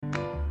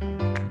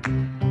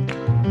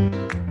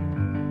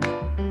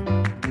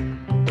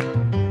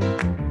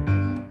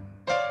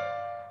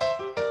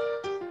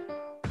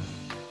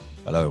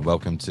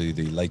welcome to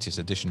the latest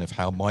edition of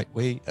How Might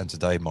We? And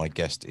today my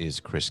guest is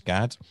Chris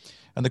Gadd.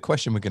 And the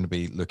question we're going to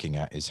be looking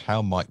at is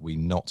how might we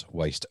not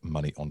waste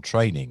money on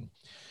training?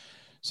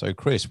 So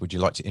Chris, would you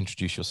like to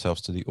introduce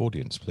yourselves to the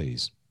audience,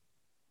 please?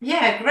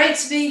 Yeah, great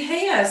to be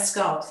here,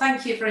 Scott.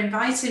 Thank you for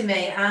inviting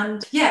me.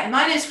 And yeah,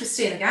 my name is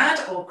Christina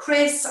Gadd, or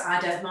Chris, I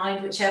don't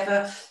mind,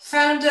 whichever,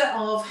 founder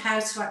of How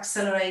to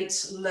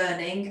Accelerate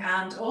Learning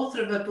and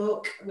author of a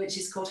book which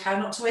is called How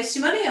Not to Waste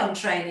Your Money on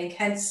Training,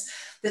 hence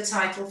the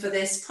title for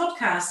this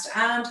podcast.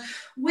 And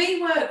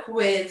we work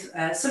with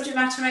subject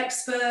matter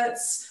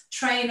experts,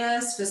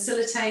 trainers,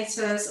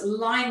 facilitators,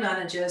 line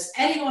managers,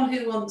 anyone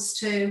who wants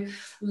to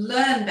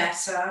learn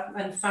better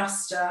and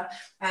faster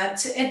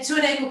to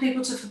enable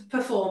people to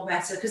perform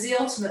better, because the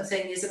ultimate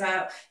thing is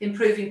about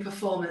improving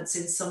performance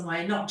in some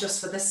way, not just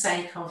for the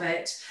sake of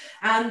it.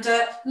 And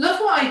love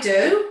what I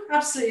do,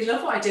 absolutely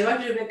love what I do. I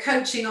do a bit of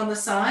coaching on the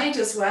side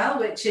as well,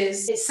 which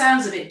is, it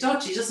sounds a bit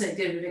dodgy, doesn't it,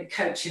 doing a bit of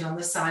coaching on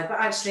the side, but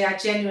actually I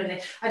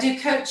do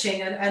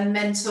coaching and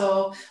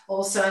mentor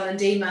also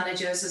L&D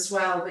managers as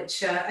well,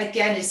 which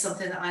again is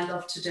something that I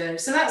love to do.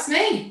 So that's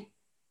me.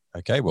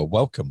 Okay, well,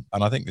 welcome.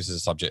 And I think this is a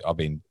subject I've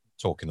been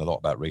talking a lot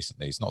about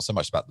recently. It's not so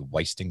much about the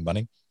wasting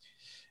money.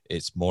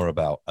 It's more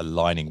about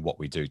aligning what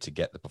we do to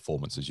get the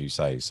performance, as you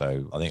say.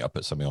 So I think I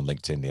put something on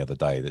LinkedIn the other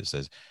day that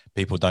says,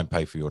 people don't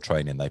pay for your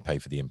training, they pay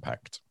for the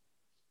impact.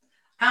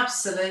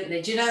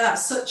 Absolutely. Do you know,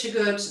 that's such a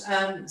good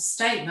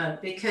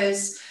statement,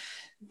 because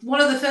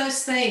one of the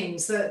first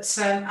things that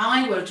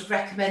I would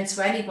recommend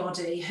to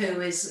anybody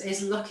who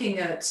is looking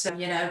at,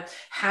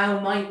 how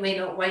might we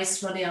not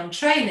waste money on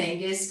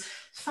training is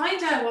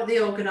find out what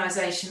the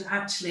organisation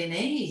actually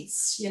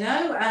needs,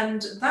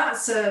 and that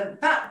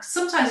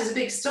sometimes is a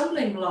big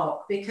stumbling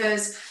block,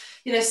 because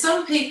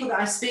some people that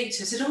I speak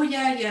to said, oh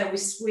yeah,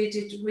 we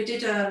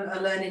did a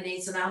learning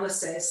needs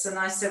analysis. And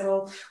I said,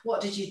 well, what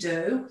did you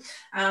do?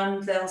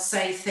 And they'll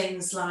say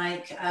things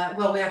like,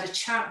 well, we had a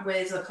chat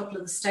with a couple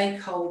of the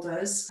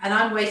stakeholders and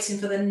I'm waiting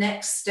for the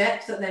next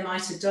step that they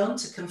might have done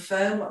to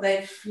confirm what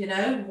they've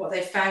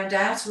found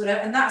out or whatever.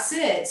 And that's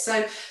it.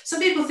 So some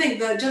people think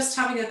that just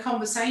having a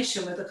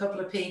conversation with a couple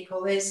of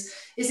people is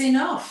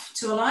enough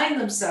to align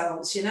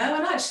themselves, and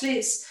actually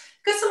it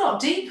goes a lot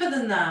deeper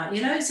than that.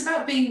 It's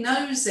about being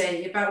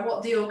nosy about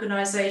what the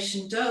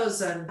organisation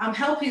does. And I'm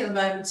helping at the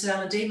moment an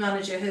L&D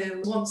manager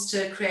who wants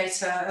to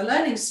create a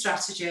learning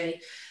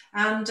strategy.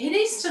 And he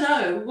needs to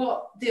know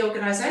what the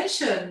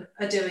organisation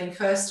are doing,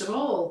 first of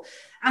all.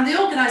 And the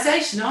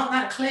organisation aren't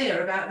that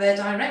clear about their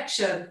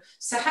direction.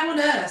 So how on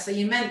earth are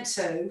you meant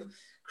to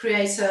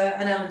create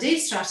an L&D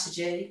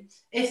strategy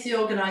if the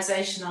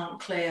organisation aren't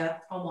clear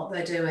on what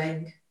they're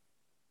doing?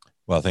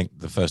 Well, I think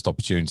the first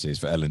opportunity is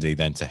for L&D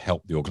then to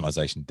help the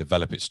organisation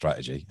develop its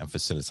strategy and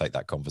facilitate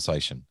that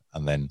conversation.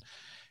 And then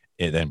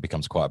it then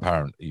becomes quite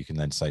apparent. You can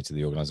then say to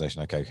the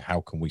organisation, okay,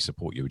 how can we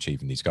support you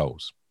achieving these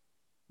goals?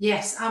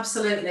 Yes,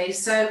 absolutely.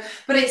 So,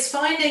 but it's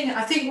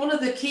I think one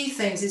of the key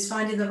things is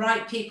finding the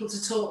right people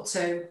to talk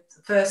to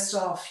first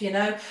off,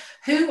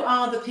 who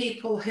are the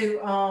people who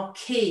are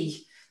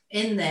key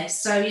in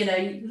this. So,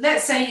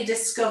 let's say you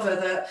discover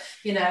that,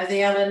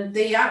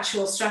 the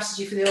actual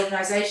strategy for the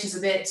organisation is a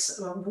bit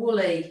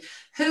woolly.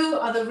 Who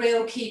are the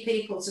real key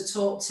people to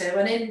talk to?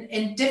 And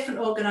in different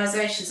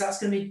organisations, that's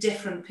going to be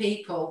different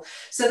people.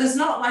 So there's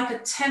not like a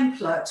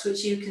template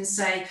which you can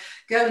say,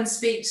 go and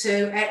speak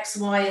to X,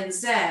 Y, and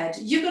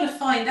Z. You've got to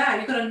find out,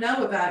 you've got to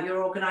know about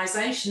your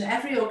organisation.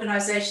 Every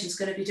organisation is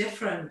going to be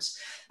different.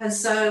 And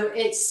so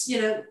it's,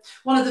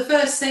 one of the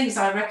first things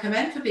I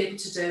recommend for people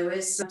to do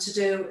is to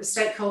do a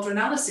stakeholder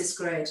analysis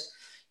grid,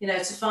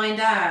 to find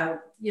out,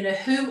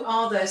 who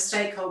are those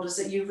stakeholders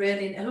that who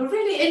are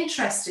really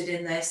interested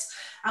in this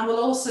and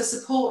will also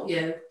support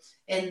you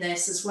in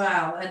this as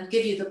well, and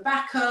give you the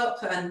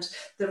backup and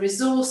the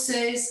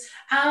resources,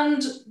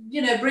 and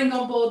bring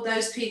on board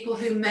those people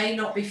who may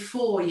not be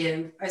for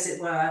you, as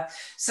it were.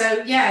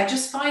 So yeah,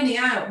 just finding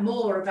out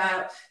more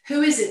about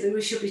who is it that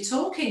we should be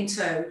talking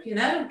to,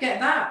 get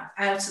that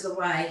out of the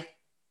way.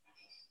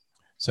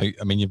 So,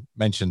 I mean, you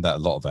mentioned that a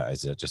lot of that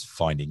is just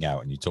finding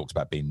out, and you talked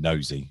about being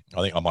nosy.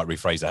 I think I might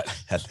rephrase that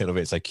a little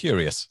bit. So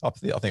curious. I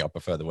think I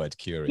prefer the word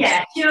curious.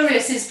 Yeah,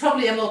 curious is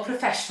probably a more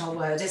professional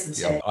word, isn't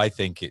it? I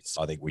think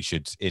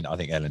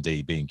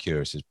L&D being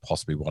curious is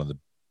possibly one of the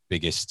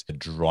biggest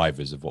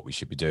drivers of what we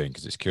should be doing,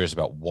 because it's curious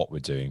about what we're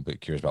doing,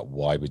 but curious about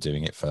why we're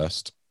doing it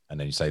first. And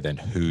then you say, then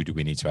who do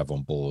we need to have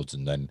on board?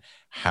 And then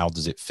how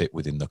does it fit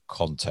within the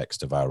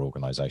context of our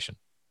organisation?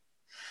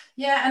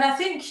 Yeah, and I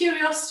think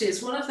curiosity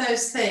is one of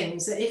those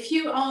things that if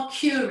you are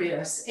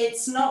curious,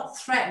 it's not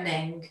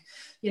threatening.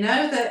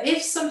 That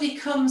if somebody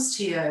comes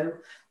to you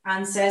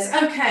and says,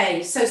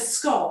 okay, so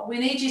Scott, we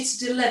need you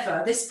to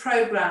deliver this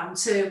program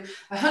to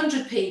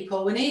 100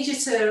 people. We need you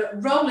to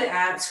roll it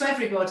out to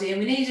everybody, and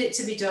we need it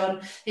to be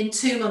done in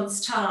 2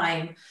 months'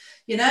 time.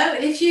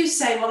 If you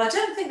say, well, I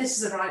don't think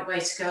this is the right way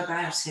to go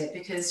about it,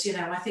 because,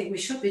 I think we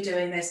should be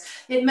doing this,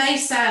 it may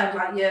sound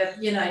like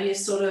you're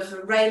sort of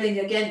railing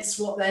against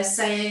what they're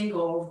saying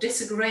or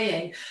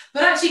disagreeing,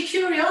 but actually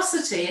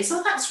curiosity is,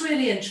 oh, that's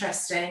really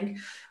interesting.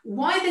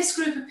 why this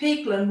group of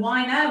people and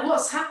why now?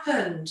 What's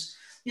happened?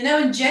 You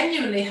know, and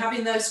genuinely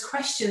having those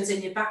questions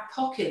in your back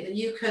pocket that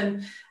you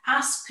can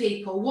ask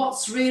people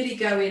what's really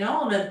going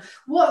on and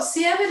what's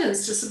the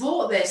evidence to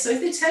support this. So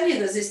if they tell you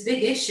there's this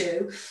big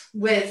issue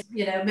with,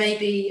 you know,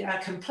 maybe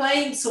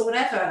complaints or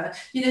whatever,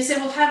 you know, say,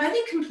 well, how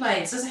many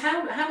complaints?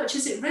 How much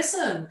has it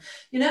risen?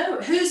 You know,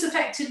 who's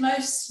affected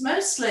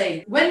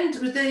mostly? When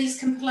do these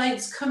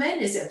complaints come in?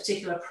 Is it a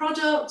particular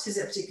product? Is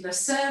it a particular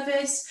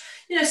service?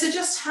 You know, so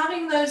just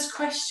having those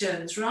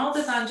questions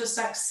rather than just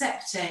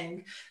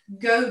accepting,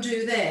 go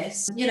do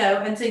this, you know,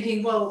 and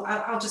thinking, well,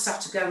 I'll just have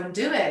to go and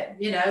do it.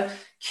 You know,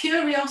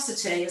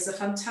 curiosity is a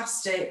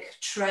fantastic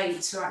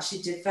trait to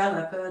actually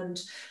develop, and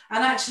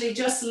actually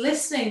just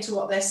listening to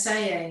what they're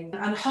saying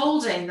and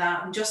holding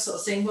that and just sort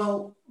of saying,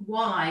 well,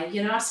 why?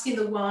 You know, asking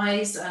the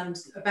whys and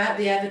about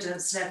the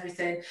evidence and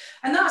everything.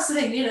 And that's the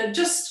thing, you know,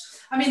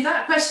 I mean,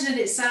 that question in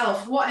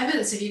itself, what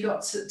evidence have you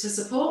got to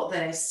support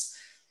this?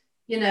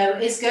 You know,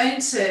 is going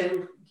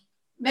to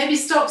maybe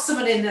stop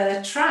someone in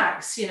their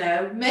tracks. You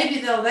know, maybe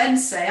they'll then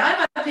say,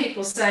 I've had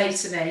people say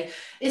to me,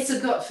 it's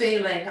a gut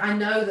feeling, I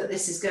know that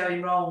this is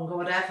going wrong or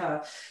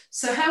whatever.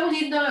 So how will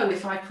you know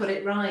if I put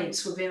it right,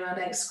 would be my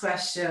next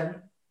question.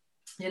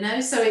 You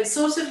know, so it's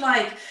sort of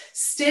like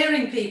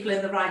steering people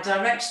in the right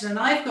direction. And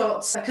I've got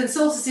a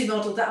consultancy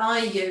model that I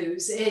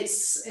use.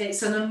 It's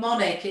a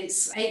mnemonic.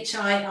 It's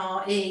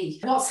HIRE.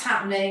 What's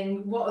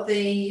happening? What are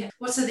the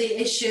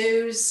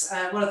issues?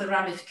 What are the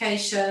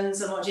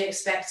ramifications? And what do you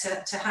expect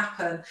to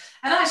happen?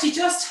 And actually,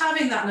 just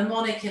having that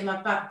mnemonic in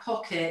my back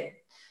pocket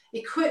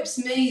equips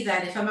me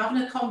then, if I'm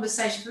having a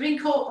conversation, if I'm being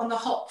caught on the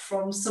hop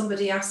from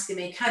somebody asking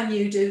me, can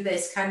you do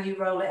this? Can you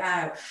roll it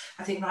out?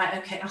 I think, right,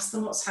 okay, ask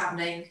them what's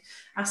happening,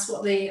 ask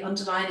what the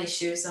underlying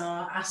issues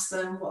are, ask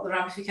them what the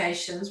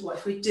ramifications, what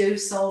if we do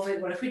solve it,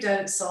 what if we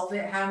don't solve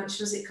it, how much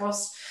does it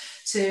cost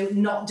to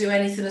not do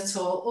anything at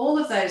all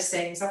of those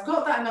things. I've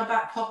got that in my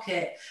back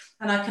pocket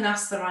and I can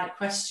ask the right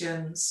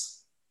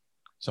questions.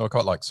 So I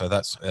quite like, so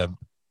that's,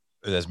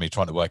 there's me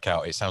trying to work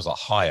out, it sounds like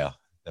higher.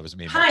 That was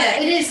me.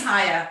 Higher. It is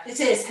higher. It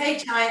is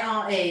HIRE.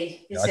 I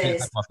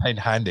didn't have my pen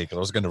handy because I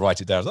was going to write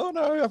it down. Oh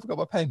no, I forgot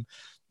my pen.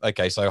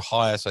 Okay, so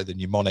higher. So the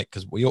mnemonic,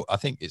 because I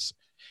think it's,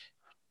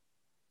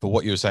 for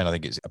what you were saying, I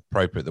think it's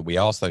appropriate that we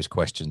ask those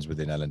questions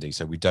within L&D,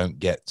 so we don't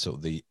get sort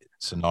of the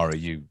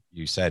scenario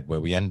you said where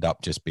we end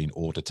up just being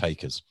order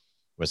takers,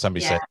 where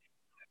somebody said,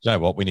 you know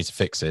what, we need to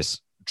fix this.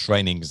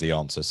 Training is the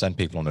answer. Send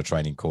people on a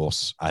training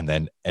course, and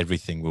then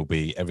everything will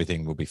be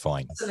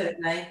fine.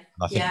 Absolutely. And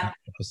I think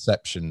the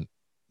perception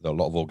that a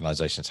lot of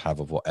organizations have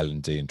of what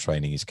L&D and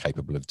training is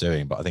capable of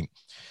doing. But I think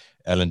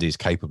L&D is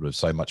capable of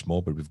so much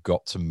more, but we've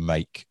got to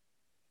make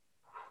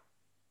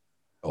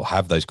or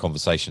have those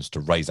conversations to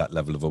raise that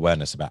level of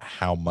awareness about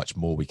how much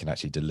more we can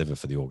actually deliver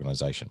for the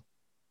organization.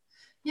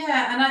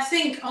 Yeah, and I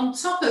think on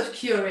top of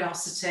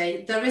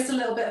curiosity, there is a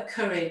little bit of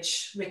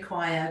courage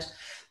required,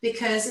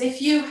 because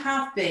if you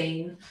have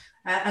been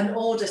an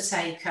order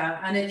taker,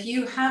 and if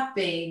you have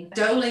been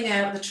doling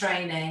out the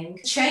training,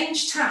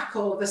 change tack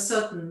all of a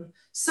sudden,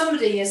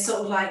 somebody is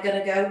sort of like going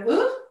to go,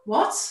 ooh,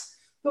 what?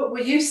 But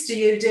we're used to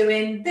you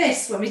doing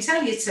this when we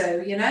tell you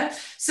to, you know?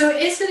 So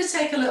it is going to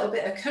take a little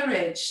bit of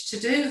courage to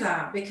do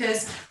that,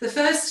 because the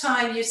first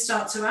time you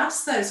start to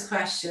ask those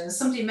questions,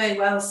 somebody may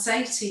well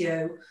say to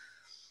you,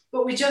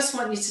 but we just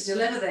want you to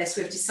deliver this.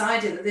 We've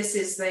decided that this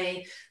is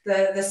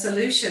the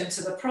solution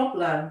to the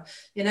problem,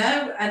 you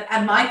know?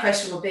 And my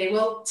question will be,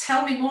 well,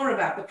 tell me more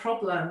about the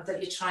problem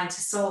that you're trying to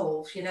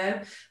solve, you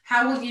know?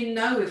 How will you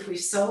know if we've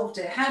solved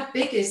it? How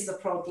big is the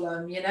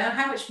problem, you know?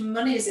 How much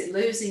money is it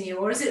losing you?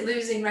 Or is it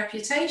losing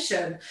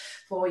reputation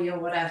for you or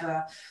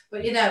whatever?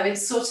 But, you know,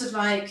 it's sort of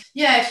like,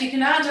 yeah, if you can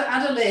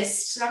have a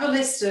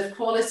list of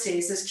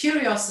qualities. There's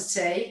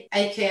curiosity,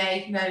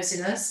 AKA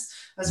nosiness,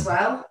 as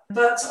well,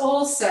 but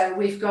also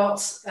we've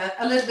got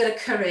a little bit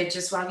of courage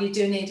as well. You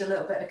do need a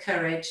little bit of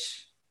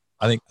courage.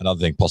 I think another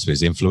thing possibly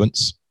is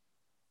influence,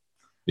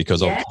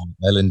 because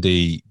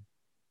L&D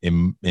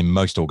in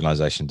most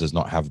organizations does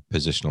not have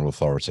positional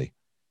authority.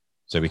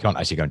 So we can't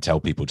actually go and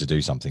tell people to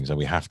do something. So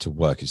we have to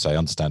work, you say,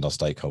 understand our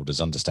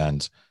stakeholders,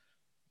 understand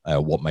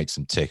what makes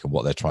them tick and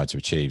what they're trying to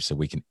achieve, so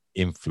we can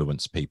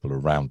influence people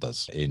around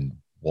us in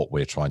what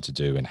we're trying to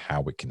do and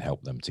how we can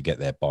help them to get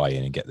their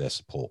buy-in and get their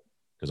support.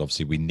 Because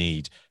obviously we'll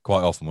need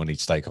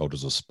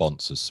stakeholders or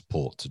sponsors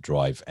support to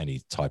drive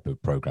any type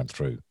of program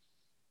through.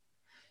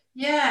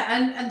 Yeah,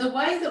 and the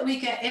way that we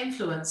get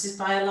influence is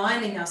by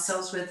aligning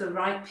ourselves with the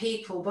right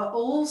people, but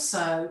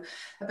also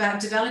about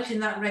developing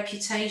that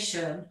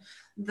reputation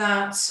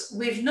that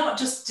we've not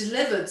just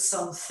delivered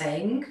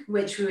something,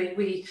 which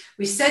we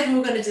said we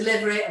were going to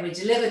deliver it, and we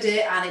delivered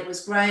it, and it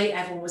was great,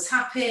 everyone was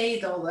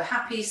happy, all the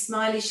happy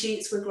smiley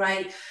sheets were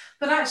great,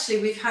 but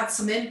actually we've had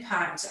some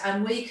impact,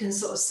 and we can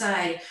sort of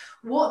say,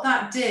 what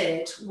that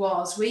did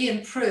was we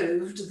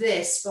improved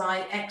this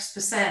by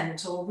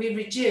X%, or we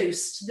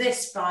reduced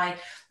this by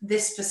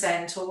this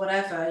percent, or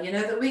whatever,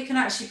 that we can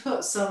actually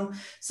put some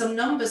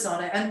numbers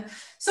on it. And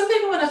some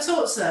people, when I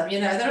talk to them,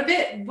 they're a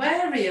bit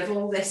wary of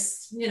all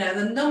this,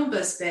 the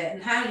numbers bit,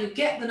 and how you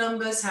get the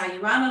numbers, how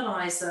you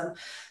analyze them.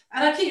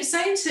 And I keep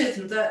saying to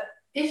them that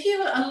if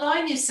you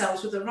align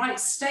yourselves with the right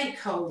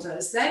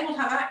stakeholders, they will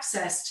have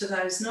access to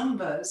those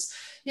numbers.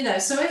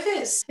 So if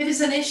it's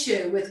an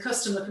issue with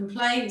customer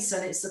complaints,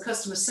 and it's the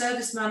customer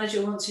service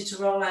manager wants you to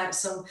roll out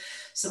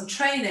some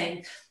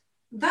training,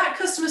 that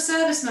customer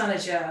service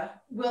manager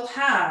will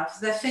have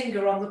their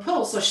finger on the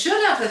pulse, or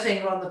should have their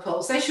finger on the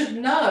pulse. They should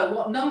know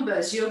what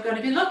numbers you're going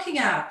to be looking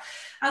at.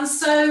 And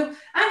so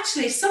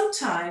actually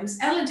sometimes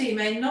L&D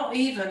may not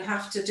even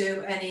have to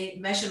do any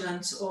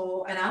measurement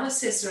or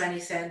analysis or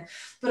anything.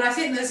 But I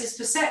think there's this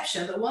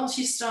perception that once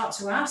you start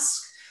to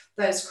ask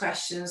those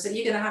questions, that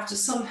you're going to have to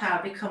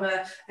somehow become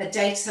a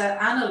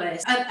data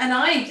analyst. And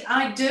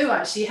I do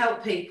actually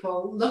help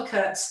people look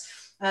at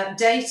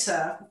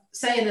data,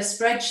 say in a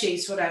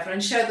spreadsheet or whatever,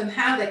 and show them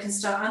how they can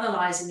start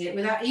analysing it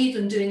without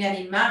even doing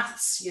any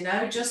maths,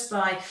 just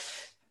by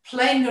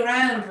playing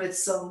around with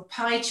some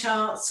pie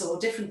charts or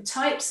different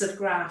types of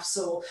graphs,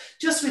 or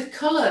just with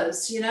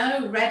colours,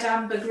 red,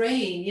 amber,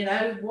 green,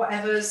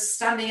 whatever's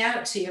standing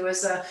out to you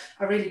as a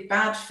really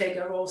bad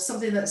figure, or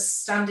something that's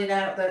standing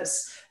out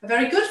that's a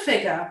very good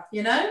figure,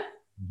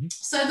 Mm-hmm.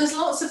 So there's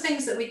lots of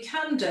things that we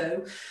can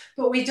do,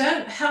 but we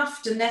don't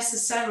have to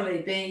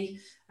necessarily be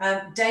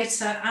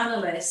data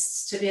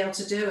analysts to be able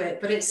to do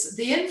it. But it's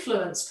the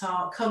influence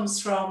part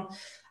comes from,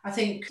 I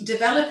think,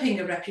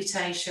 developing a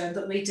reputation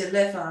that we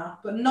deliver,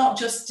 but not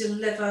just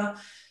deliver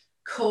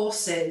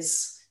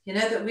courses,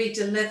 that we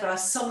deliver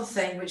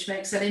something which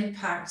makes an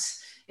impact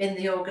in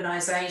the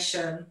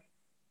organisation.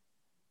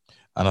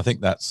 And I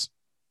think that's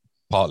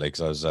partly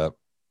because I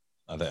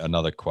think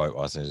another quote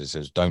I think it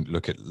says, don't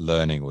look at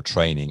learning or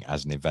training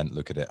as an event,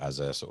 look at it as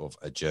a sort of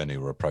a journey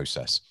or a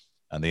process.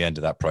 And the end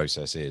of that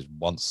process is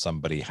once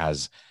somebody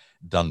has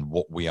done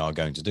what we are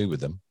going to do with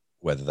them,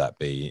 whether that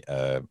be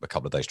a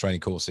couple of days training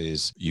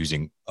courses,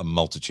 using a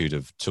multitude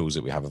of tools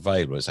that we have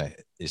available,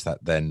 is that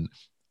then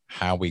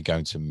how are we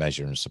going to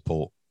measure and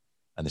support?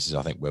 And this is,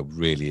 I think, where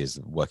really is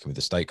working with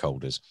the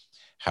stakeholders.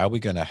 How are we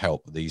going to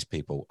help these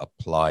people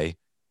apply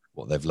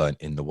what they've learned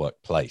in the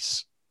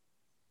workplace?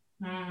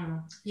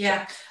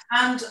 Yeah,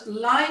 and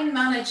line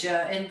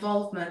manager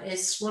involvement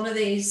is one of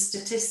these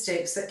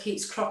statistics that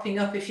keeps cropping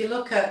up. If you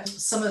look at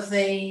some of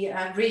the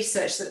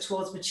research that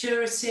Towards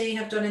Maturity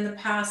have done in the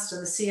past,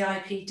 and the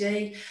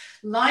CIPD,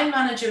 line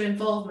manager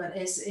involvement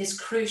is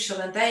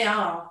crucial, and they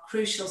are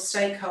crucial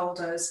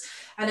stakeholders.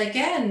 And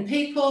again,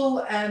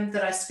 people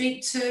that I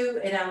speak to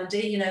in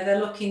L&D, they're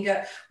looking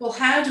at, well,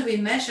 how do we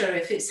measure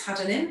if it's had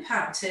an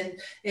impact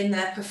in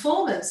their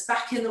performance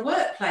back in the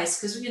workplace?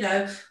 Because,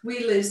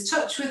 we lose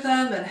touch with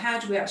them, and how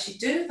do we actually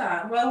do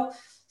that? Well,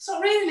 it's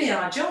not really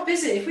our job,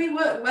 is it? If we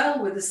work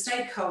well with the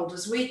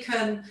stakeholders, we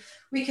can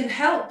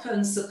help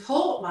and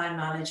support line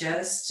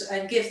managers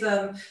and give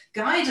them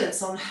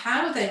guidance on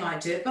how they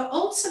might do it. But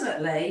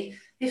ultimately,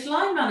 if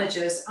line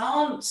managers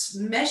aren't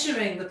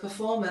measuring the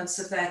performance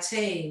of their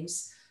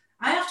teams,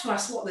 I have to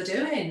ask what they're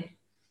doing.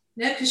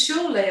 Because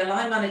surely a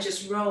line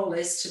manager's role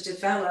is to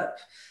develop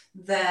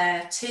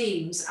their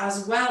teams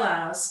as well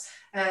as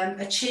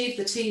achieve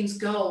the team's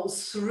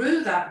goals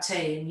through that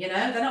team.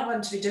 They're not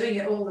meant to be doing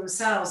it all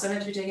themselves, they're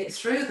meant to be doing it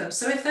through them.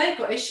 So if they've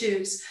got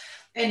issues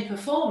in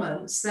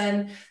performance,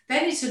 then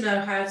they need to know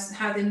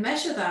how they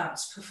measure that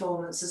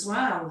performance as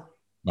well.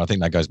 I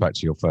think that goes back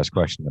to your first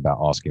question about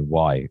asking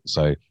why.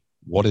 So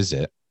what is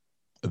it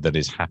that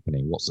is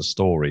happening? What's the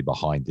story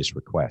behind this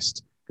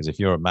request? Because if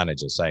you're a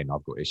manager saying,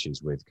 I've got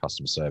issues with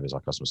customer service,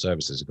 our customer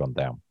services have gone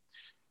down,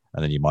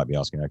 and then you might be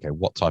asking, okay,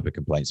 what type of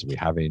complaints are we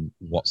having?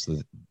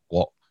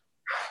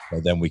 So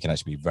then we can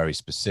actually be very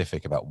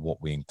specific about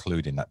what we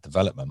include in that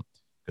development,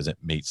 because it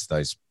meets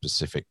those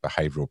specific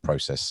behavioral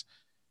process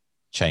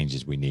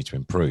changes we need to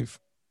improve.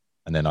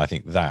 And then I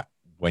think that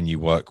when you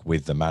work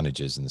with the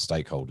managers and the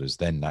stakeholders,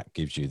 then that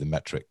gives you the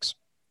metrics,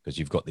 because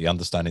you've got the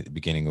understanding at the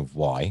beginning of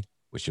why,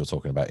 which you're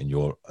talking about in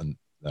your, and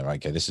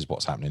okay, this is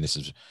what's happening. This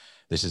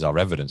is our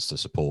evidence to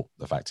support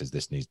the fact is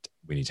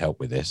we need help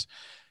with this.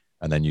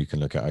 And then you can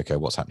look at, okay,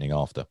 what's happening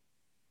after.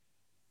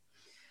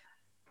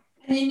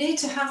 And you need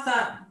to have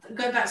that,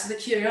 going back to the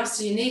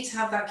curiosity, you need to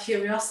have that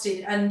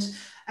curiosity and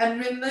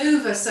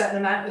remove a certain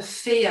amount of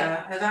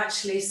fear of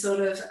actually sort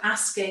of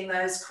asking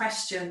those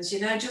questions,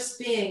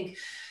 just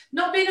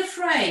not being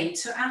afraid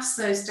to ask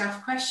those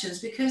daft questions.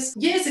 Because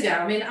years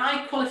ago,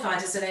 I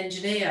qualified as an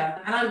engineer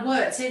and I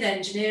worked in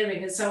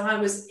engineering. And so I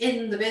was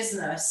in the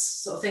business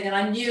sort of thing, and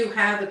I knew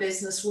how the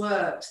business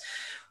worked.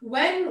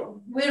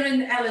 When we're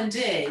in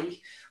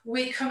L&D,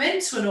 we come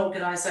into an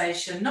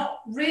organisation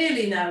not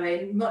really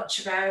knowing much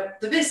about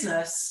the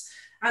business.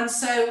 And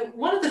so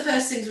one of the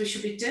first things we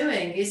should be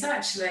doing is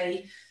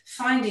actually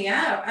finding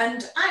out.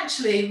 And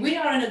actually, we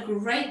are in a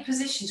great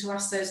position to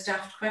ask those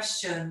daft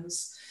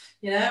questions.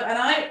 And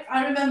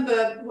I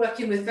remember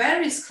working with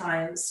various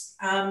clients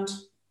and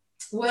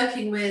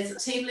working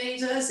with team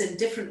leaders in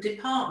different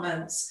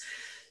departments,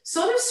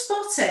 sort of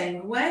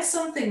spotting where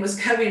something was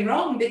going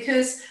wrong,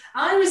 because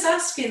I was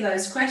asking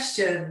those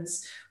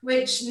questions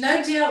which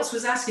nobody else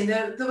was asking.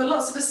 There were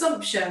lots of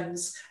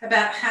assumptions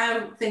about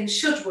how things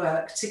should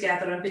work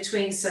together and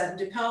between certain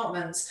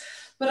departments.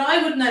 But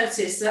I would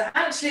notice that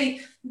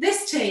actually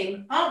this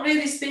team aren't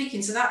really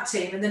speaking to that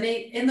team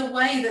in the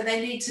way that they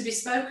need to be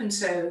spoken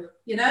to,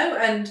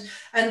 and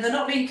they're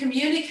not being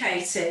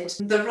communicated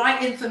the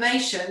right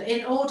information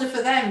in order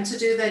for them to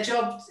do their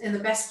job in the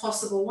best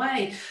possible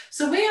way.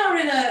 So we are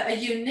in a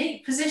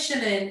unique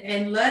position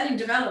in learning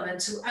development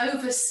to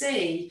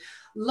oversee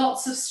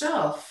lots of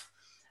stuff.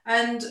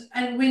 And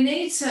we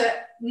need to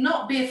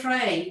not be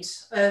afraid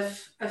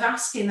of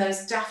asking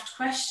those daft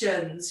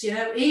questions,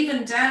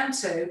 even down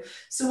to,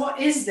 so what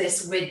is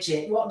this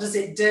widget? What does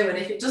it do? And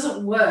if it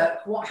doesn't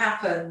work, what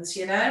happens?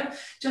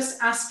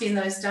 Just asking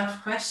those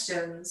daft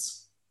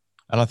questions.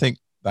 And I think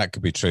that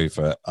could be true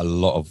for a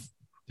lot of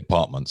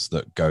departments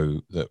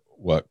that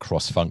work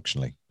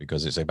cross-functionally,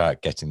 because it's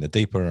about getting the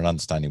deeper an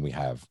understanding we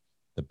have,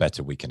 the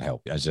better we can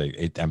help.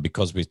 And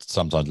because we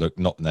sometimes look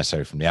not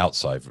necessarily from the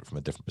outside, but from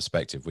a different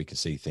perspective, we can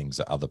see things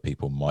that other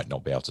people might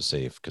not be able to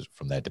see because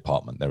from their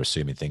department, they're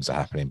assuming things are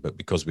happening. But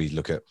because we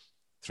look at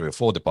 3 or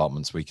 4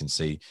 departments, we can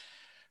see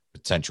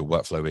potential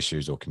workflow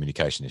issues or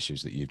communication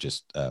issues that you've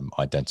just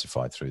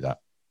identified through that.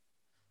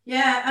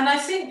 Yeah, and I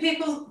think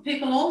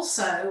people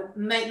also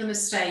make the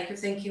mistake of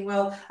thinking,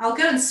 well, I'll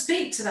go and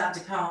speak to that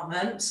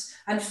department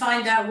and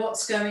find out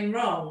what's going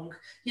wrong.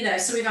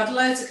 So we've had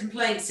loads of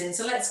complaints in,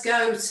 so let's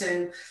go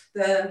to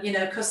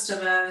the,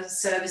 customer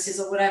services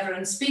or whatever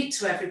and speak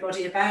to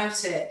everybody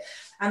about it.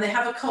 And they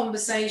have a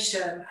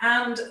conversation.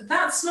 And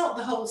that's not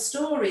the whole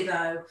story,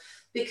 though,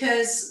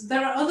 because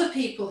there are other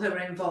people who are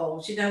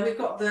involved. We've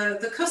got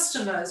the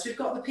customers, we've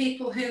got the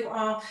people who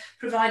are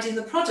providing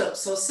the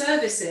products or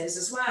services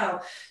as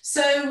well.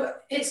 So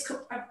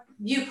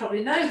you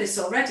probably know this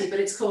already,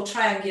 but it's called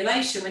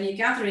triangulation. When you're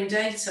gathering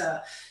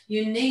data,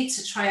 you need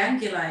to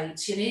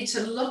triangulate. You need to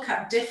look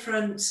at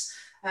different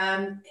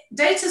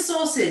data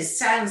sources.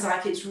 Sounds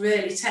like it's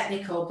really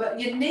technical, but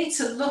you need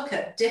to look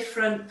at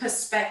different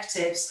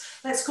perspectives.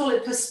 Let's call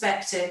it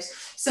perspectives.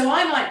 So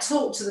I might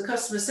talk to the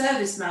customer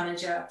service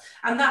manager,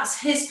 and that's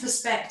his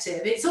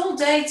perspective. It's all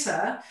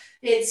data.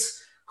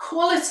 It's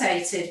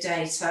qualitative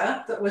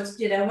data that was,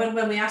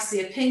 when we ask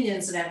the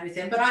opinions and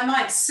everything, but I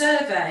might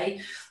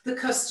survey the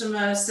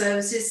customer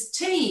services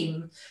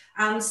team.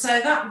 And so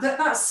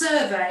that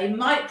survey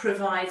might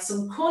provide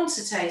some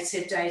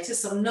quantitative data,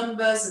 some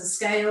numbers and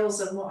scales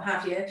and what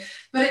have you,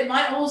 but it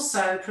might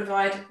also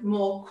provide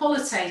more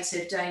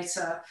qualitative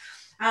data.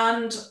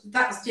 And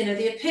that's,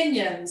 the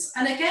opinions.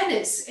 And again,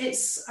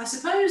 it's I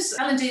suppose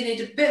L&D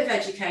need a bit of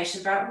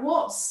education about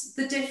what's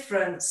the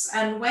difference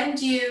and when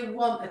do you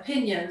want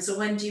opinions or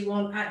when do you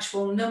want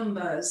actual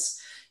numbers?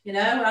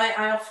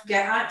 I often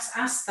get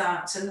asked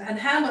that, and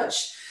how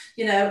much,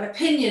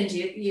 opinion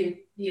do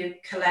you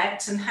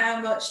collect and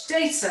how much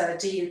data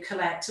do you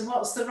collect and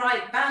what's the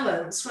right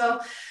balance?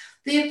 Well,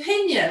 the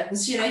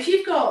opinions, if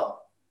you've got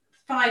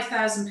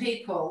 5,000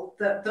 people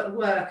that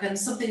work and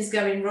something's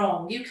going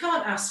wrong, you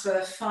can't ask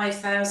for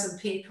 5,000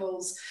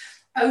 people's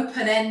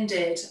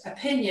open-ended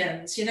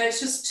opinions. It's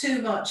just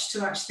too much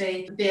to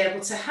actually be able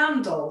to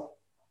handle.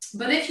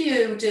 But if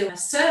you do a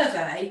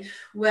survey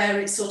where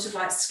it's sort of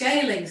like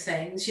scaling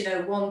things,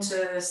 1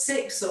 to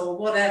 6 or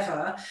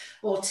whatever,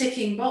 or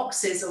ticking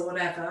boxes or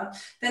whatever,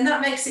 then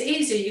that makes it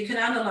easier. You can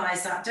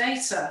analyze that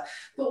data.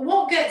 But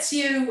what gets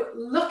you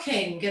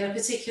looking in a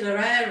particular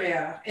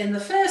area in the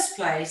first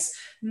place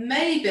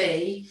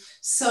maybe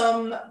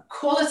some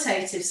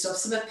qualitative stuff,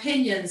 some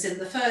opinions in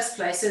the first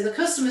place. So the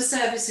customer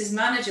services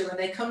manager, when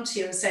they come to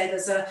you and say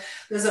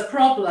there's a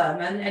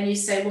problem, and you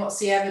say, what's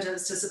the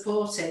evidence to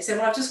support it? So,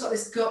 well, I've just got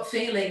this gut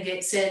feeling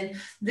it's in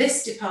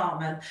this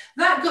department.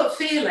 That gut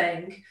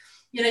feeling,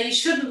 you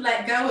shouldn't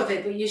let go of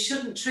it, but you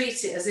shouldn't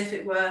treat it as if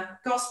it were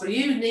gospel.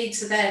 You need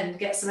to then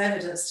get some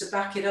evidence to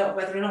back it up,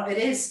 whether or not it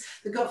is,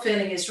 the gut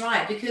feeling is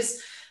right. Because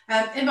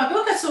in my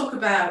book, I talk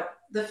about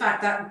the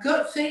fact that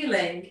gut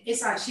feeling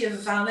is actually a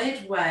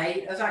valid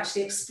way of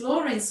actually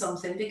exploring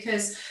something.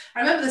 Because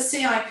I remember the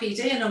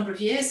CIPD a number of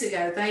years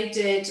ago, they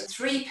did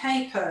 3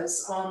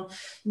 papers on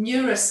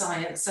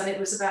neuroscience, and it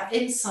was about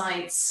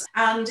insights,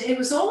 and it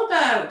was all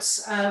about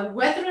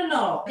whether or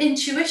not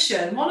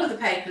intuition, one of the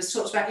papers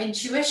talked about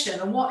intuition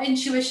and what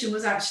intuition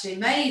was actually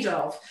made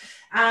of.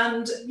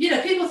 And,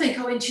 people think,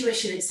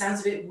 intuition, it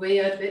sounds a bit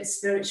weird, a bit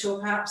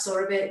spiritual perhaps,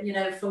 or a bit,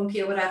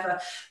 funky or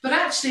whatever. But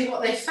actually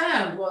what they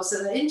found was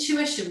that the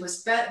intuition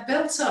was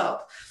built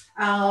up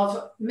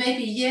of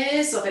maybe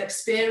years of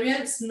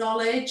experience,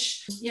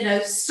 knowledge,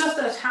 stuff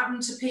that had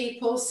happened to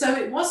people. So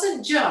it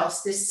wasn't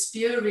just this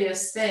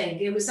spurious thing.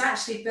 It was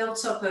actually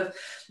built up of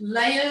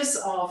layers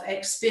of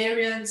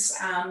experience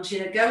and,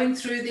 going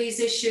through these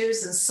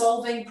issues and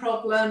solving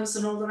problems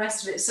and all the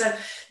rest of it. So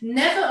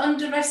never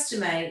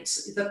underestimate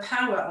the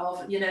power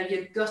of,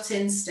 your gut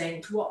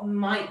instinct, what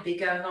might be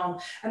going on.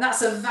 And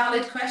that's a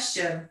valid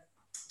question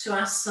to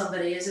ask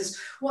somebody is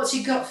what's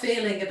your gut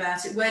feeling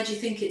about it? Where do you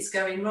think it's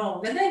going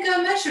wrong? And then go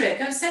and measure it,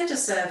 go and send a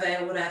survey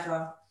or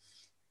whatever.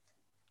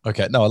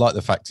 Okay. No, I like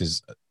the fact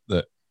is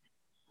that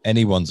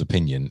anyone's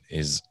opinion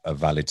is a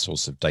valid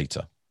source of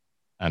data,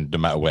 and no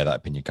matter where that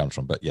opinion comes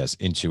from. But yes,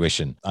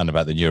 intuition and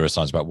about the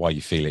neuroscience, about why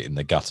you feel it in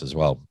the gut as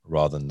well,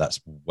 rather than that's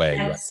where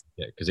you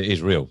get, because it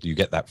is real. You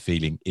get that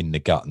feeling in the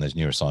gut, and there's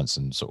neuroscience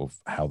and sort of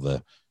how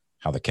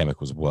the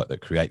chemicals work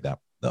that create that.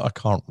 I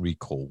can't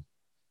recall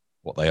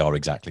what they are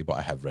exactly, but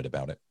I have read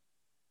about it.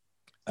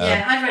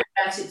 Yeah, I've read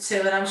about it too,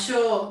 and I'm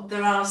sure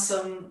there are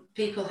some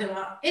people who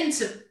are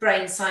into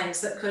brain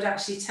science that could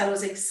actually tell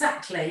us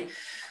exactly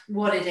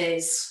what it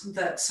is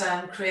that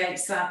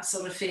creates that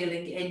sort of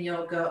feeling in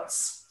your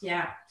guts.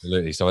 Yeah,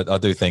 absolutely. So I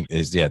do think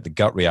the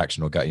gut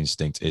reaction or gut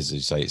instinct is, as you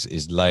say,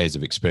 is layers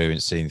of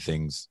experience, seeing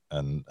things,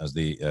 and as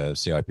the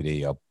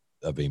CIPD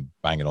I've been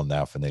banging on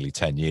now for nearly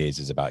 10 years,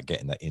 is about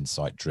getting that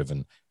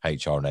insight-driven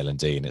HR and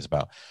L&D, and it's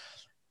about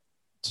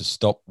to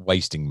stop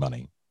wasting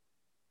money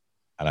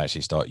and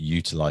actually start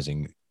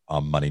utilizing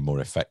our money more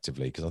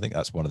effectively. Because I think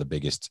that's one of the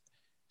biggest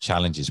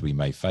challenges we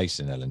may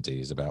face in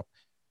L&D is about,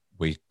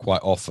 we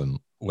quite often,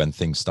 when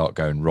things start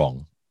going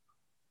wrong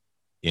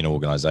in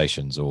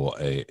organizations or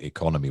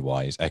economically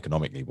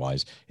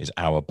wise, is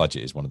our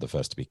budget is one of the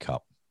first to be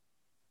cut.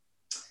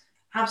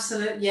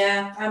 Absolutely.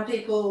 Yeah. And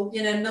people,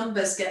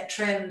 numbers get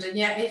trimmed. And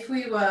yet if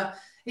we were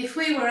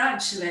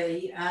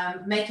actually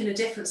making a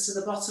difference to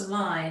the bottom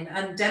line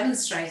and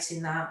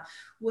demonstrating that,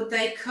 would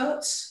they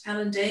cut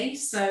L&D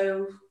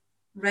so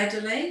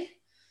readily?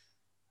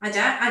 I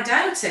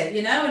doubt it,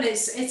 and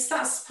it's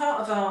that's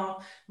part of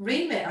our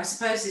remit, I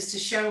suppose, is to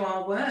show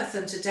our worth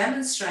and to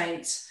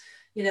demonstrate,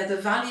 the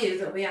value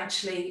that we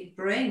actually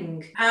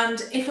bring.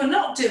 And if we're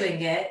not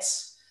doing it,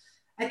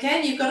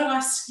 again, you've got to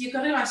ask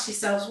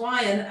yourselves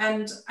why.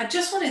 And I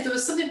just wanted, there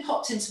was something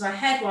popped into my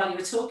head while you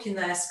were talking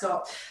there,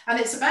 Scott, and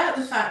it's about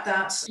the fact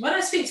that when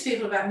I speak to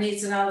people about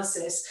needs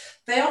analysis,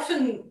 they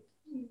often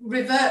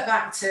revert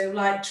back to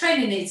like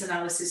training needs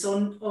analysis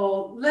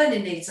or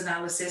learning needs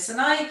analysis. And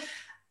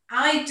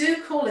I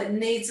do call it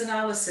needs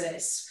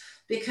analysis,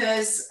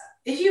 because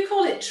if you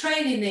call it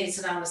training needs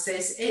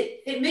analysis,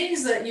 it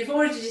means that you've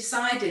already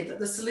decided that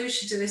the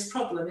solution to this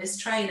problem is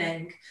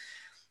training.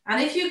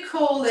 And if you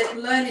call it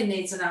learning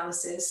needs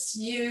analysis,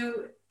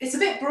 it's a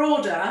bit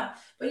broader,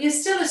 but you're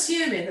still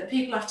assuming that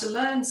people have to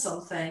learn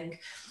something.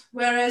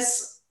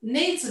 Whereas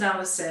needs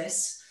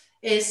analysis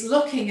is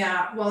looking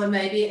at, well,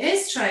 maybe it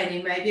is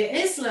training, maybe it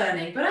is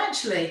learning, but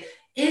actually,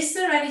 is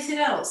there anything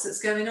else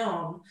that's going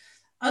on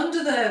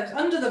under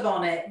the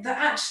bonnet that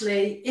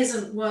actually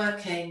isn't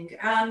working?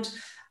 And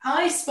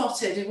I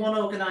spotted in one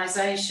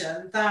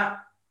organization that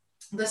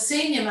the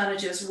senior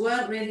managers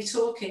weren't really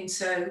talking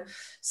to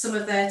some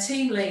of their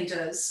team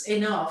leaders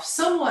enough.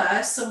 Some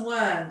were, some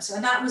weren't.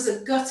 And that was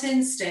a gut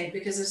instinct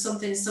because of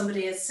something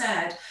somebody had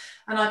said.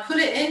 And I put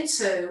it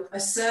into a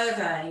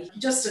survey,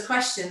 just a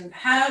question,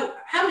 how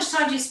much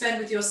time do you spend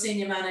with your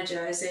senior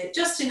manager? Is it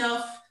just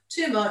enough,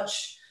 too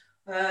much,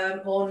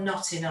 or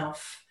not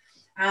enough?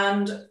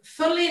 And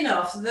funnily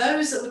enough,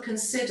 those that were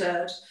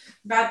considered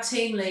bad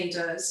team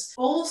leaders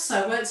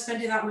also weren't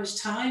spending that much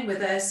time with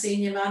their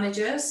senior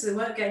managers. So they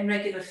weren't getting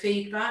regular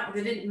feedback.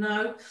 They didn't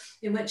know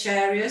in which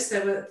areas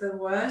there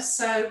were.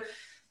 So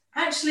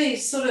actually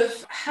sort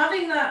of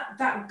having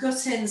that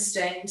gut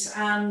instinct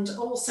and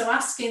also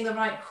asking the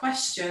right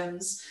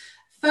questions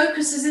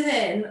focuses it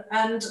in,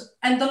 and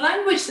the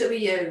language that we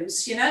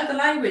use, the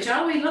language,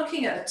 are we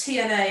looking at a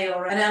TNA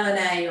or an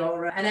LNA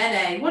or an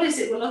NA? What is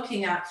it we're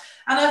looking at?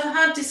 And I've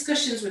had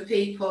discussions with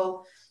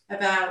people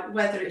about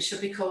whether it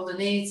should be called a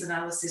needs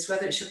analysis,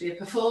 whether it should be a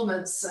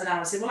performance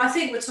analysis. Well, I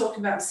think we're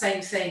talking about the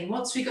same thing.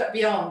 Once we got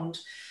beyond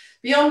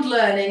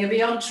learning and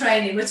beyond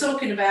training, we're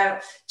talking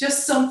about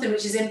just something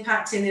which is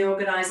impacting the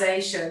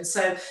organization.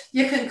 So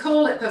you can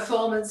call it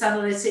performance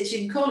analytics, you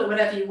can call it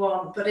whatever you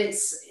want, but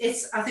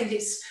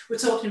we're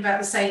talking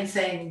about the same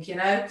thing,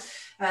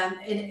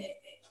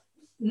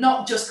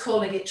 not just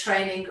calling it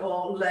training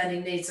or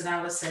learning needs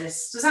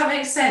analysis. Does that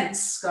make sense,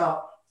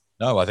 Scott?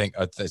 No, I think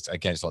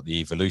again, it's like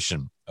the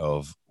evolution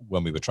of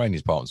when we were training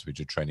departments, we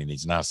did training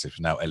needs analysis.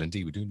 Now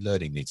L&D, we're doing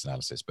learning needs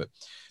analysis. But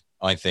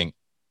I think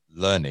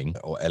learning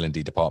or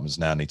L&D departments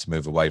now need to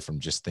move away from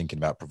just thinking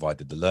about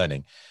provided the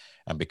learning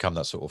and become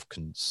that sort of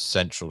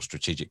central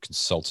strategic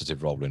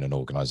consultative role in an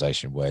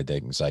organization where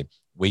they can say,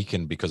 we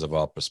can, because of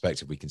our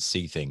perspective, we can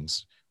see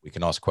things, we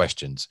can ask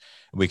questions,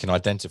 and we can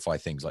identify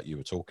things like you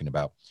were talking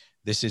about.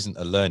 This isn't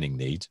a learning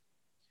need.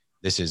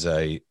 This is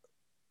a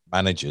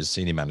managers,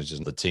 senior managers,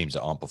 and the teams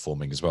that aren't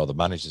performing as well. The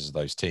managers of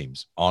those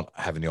teams aren't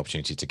having the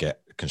opportunity to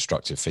get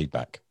constructive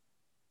feedback.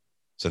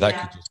 So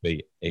that could just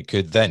be,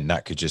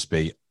 that could just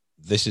be,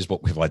 this is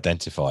what we've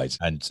identified,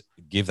 and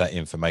give that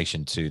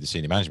information to the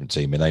senior management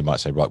team. And they might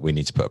say, right, we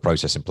need to put a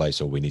process in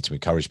place, or we need to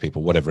encourage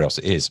people, whatever else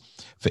it is,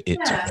 for it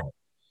to work.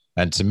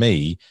 And to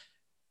me,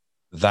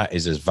 that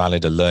is as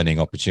valid a learning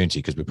opportunity,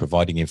 because we're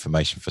providing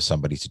information for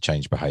somebody to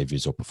change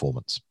behaviors or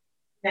performance.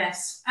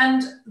 Yes,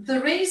 and the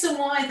reason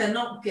why they're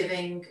not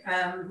giving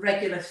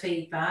regular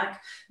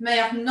feedback may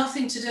have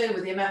nothing to do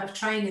with the amount of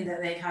training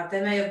that they've had.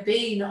 They may have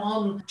been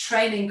on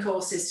training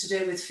courses to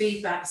do with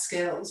feedback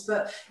skills,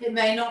 but it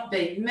may not be.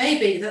 It may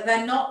be that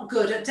they're not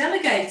good at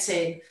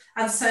delegating,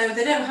 and so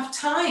they don't have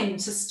time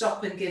to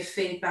stop and give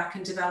feedback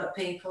and develop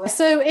people.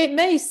 So it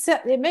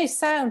may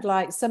sound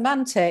like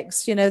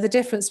semantics, you know, the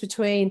difference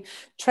between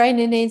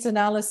training needs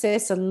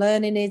analysis and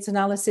learning needs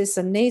analysis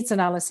and needs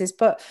analysis,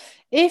 but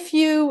if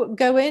you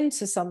go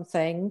into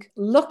something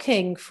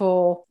looking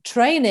for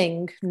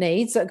training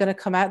needs that are going to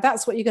come out,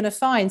 that's what you're going to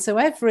find. So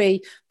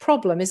every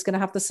problem is going to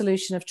have the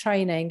solution of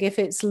training. If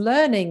it's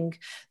learning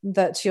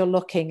that you're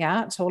looking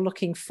at or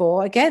looking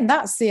for, again,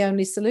 that's the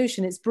only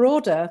solution. It's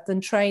broader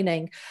than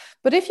training.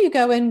 But if you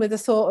go in with a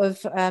thought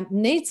of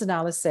needs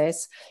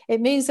analysis,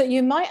 it means that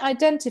you might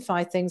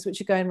identify things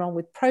which are going wrong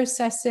with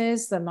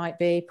processes. There might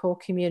be poor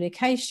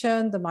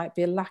communication. There might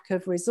be a lack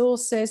of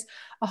resources,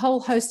 a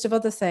whole host of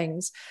other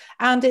things.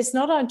 And it's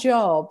not our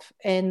job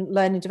in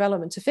learning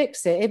development to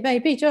fix it. It may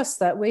be just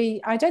that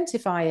we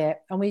identify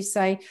it and we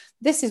say,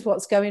 this is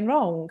what's going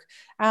wrong.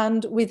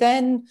 And we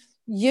then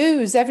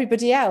use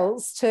everybody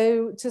else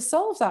to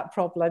solve that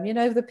problem. You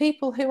know, the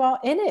people who are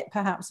in it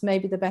perhaps may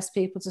be the best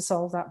people to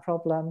solve that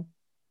problem.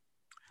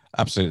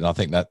 Absolutely. I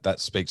think that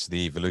speaks to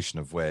the evolution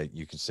of where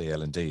you can see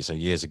L&D. So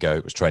years ago,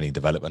 it was training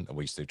development, and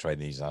we used to do training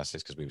needs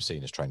analysis because we were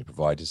seen as training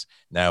providers.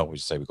 Now we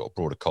say we've got a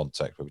broader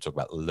context where we talk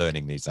about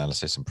learning needs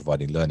analysis and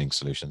providing learning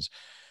solutions.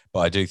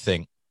 But I do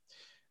think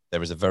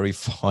there is a very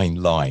fine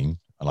line,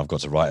 and I've got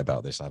to write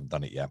about this, I haven't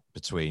done it yet,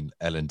 between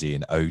L&D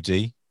and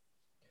OD.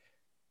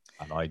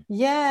 And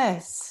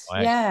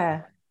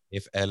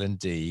if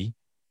L&D,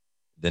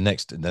 the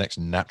next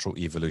natural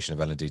evolution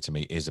of L&D to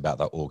me is about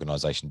that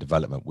organization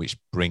development, which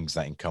brings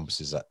that,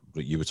 encompasses that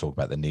you were talking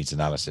about, the needs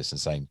analysis,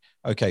 and saying,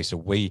 okay, so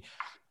we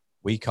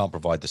can't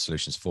provide the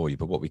solutions for you,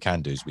 but what we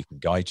can do is we can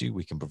guide you,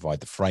 we can provide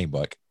the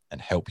framework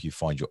and help you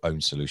find your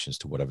own solutions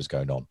to whatever's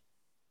going on.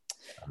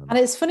 And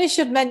it's funny you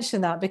should mention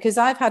that, because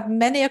I've had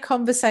many a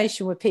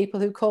conversation with people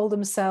who call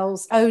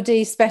themselves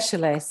OD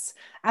specialists,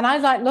 and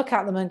I look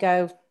at them and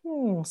go,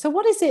 so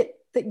what is it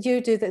that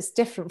you do that's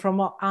different from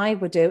what I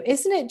would do?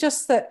 Isn't it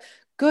just that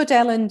good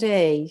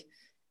L&D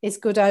is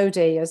good OD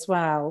as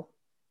well?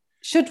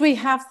 Should we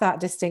have that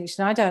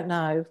distinction? I don't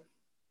know.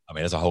 I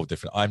mean, it's a whole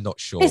different, I'm not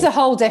sure. It's a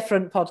whole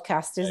different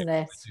podcast, isn't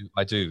it?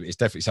 I do. It's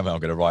definitely something I'm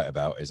going to write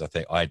about. Is I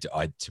think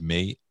to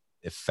me,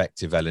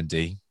 effective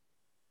L&D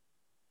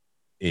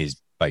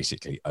is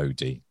basically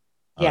OD.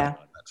 Yeah.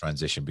 That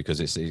transition, because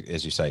it's,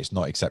 as you say, it's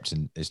not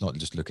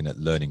just looking at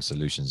learning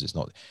solutions.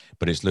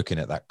 But it's looking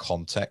at that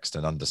context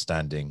and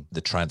understanding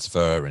the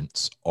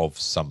transference of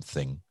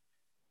something.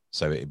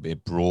 So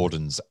it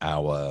broadens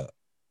our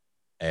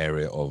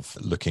area of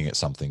looking at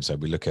something. So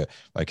we look at,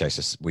 okay,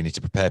 so we need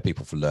to prepare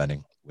people for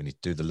learning. We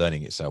need to do the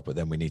learning itself, but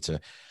then we need to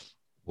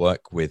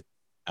work with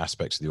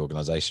aspects of the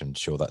organization,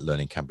 ensure that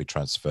learning can be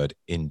transferred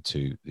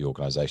into the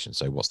organization.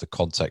 So what's the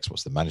context?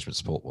 What's the management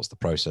support? What's the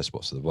process?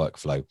 What's the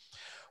workflow?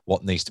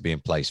 What needs to be in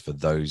place for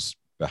those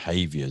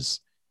behaviors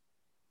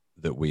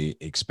that we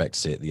expect to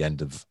see at the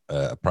end of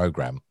a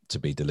program to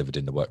be delivered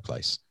in the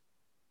workplace?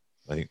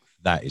 I think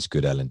that is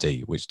good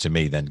L&D, which to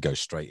me then goes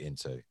straight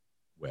into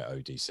where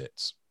OD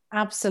sits.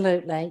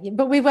 Absolutely.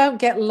 But we won't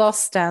get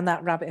lost down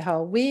that rabbit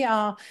hole. We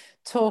are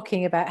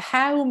talking about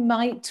how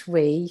might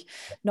we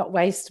not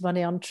waste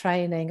money on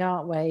training,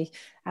 aren't we?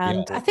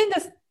 And yeah. I think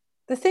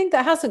the thing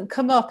that hasn't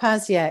come up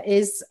as yet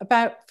is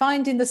about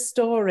finding the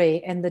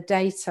story in the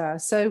data.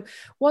 So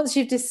once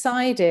you've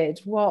decided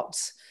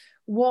what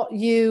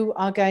you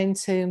are going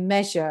to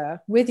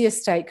measure with your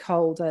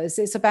stakeholders,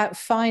 it's about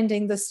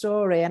finding the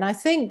story. And I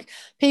think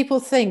people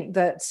think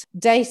that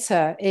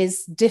data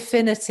is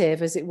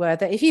definitive, as it were,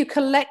 that if you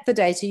collect the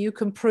data, you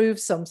can prove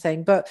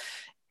something. But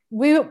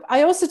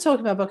I also talk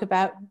in my book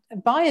about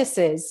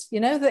biases, you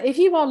know, that if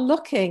you are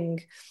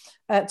looking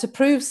to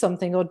prove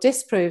something or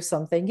disprove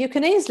something, you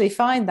can easily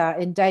find that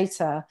in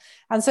data.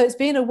 And so it's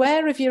being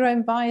aware of your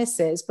own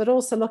biases, but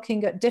also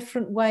looking at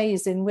different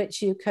ways in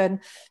which you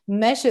can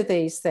measure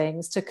these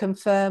things to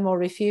confirm or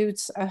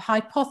refute a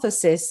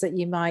hypothesis that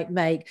you might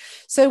make.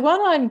 So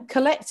while I'm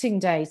collecting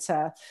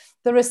data,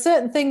 there are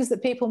certain things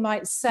that people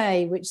might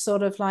say which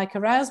sort of like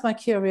arouse my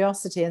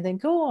curiosity and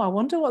think, oh, I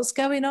wonder what's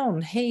going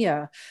on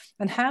here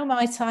and how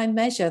might I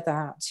measure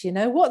that? You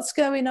know, what's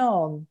going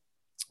on?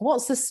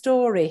 what's the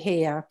story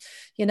here,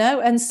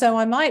 and so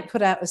I might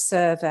put out a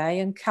survey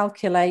and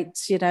calculate,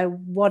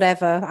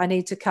 whatever I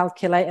need to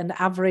calculate and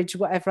average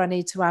whatever I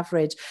need to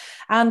average,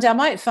 and I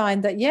might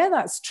find that, yeah,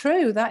 that's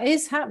true, that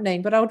is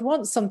happening, but I would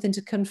want something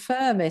to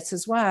confirm it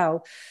as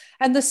well.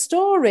 And the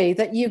story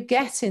that you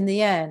get in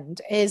the end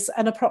is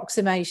an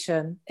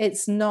approximation.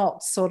 It's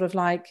not sort of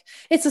like,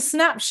 it's a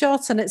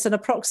snapshot, and it's an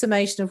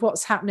approximation of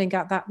what's happening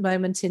at that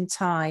moment in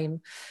time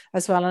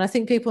as well. And I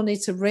think people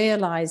need to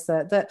realize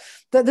that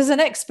there's an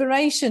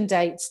expiration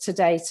date to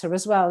data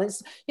as well.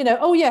 It's,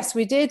 oh yes,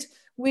 we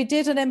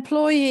did an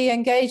employee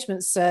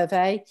engagement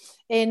survey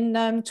in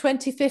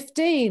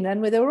 2015,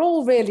 and they were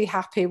all really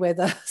happy with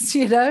us,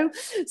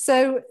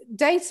 So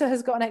data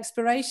has got an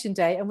expiration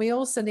date, and we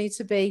also need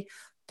to be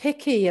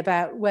picky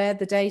about where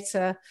the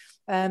data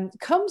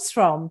comes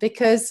from,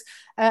 because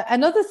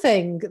another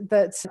thing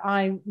that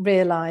I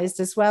realized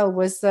as well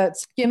was that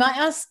you might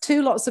ask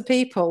two lots of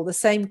people the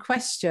same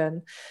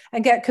question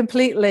and get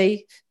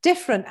completely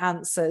different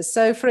answers.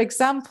 So, for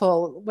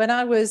example, when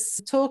I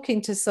was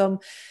talking to some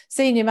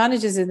senior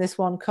managers in this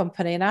one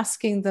company and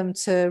asking them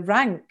to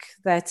rank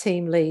their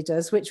team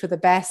leaders, which were the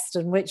best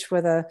and which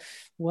were the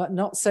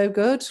not so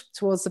good,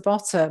 towards the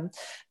bottom,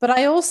 but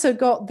I also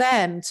got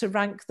them to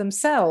rank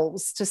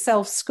themselves, to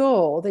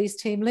self-score these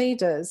team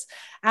leaders.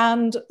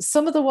 And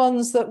some of the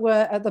ones that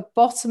were at the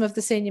bottom of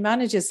the senior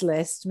managers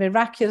list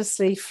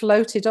miraculously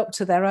floated up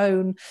to their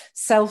own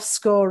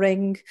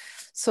self-scoring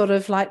sort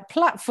of like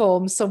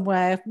platform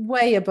somewhere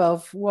way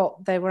above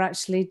what they were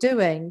actually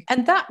doing.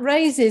 And that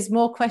raises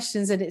more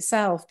questions in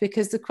itself,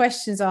 because the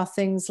questions are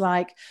things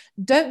like,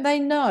 don't they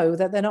know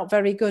that they're not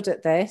very good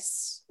at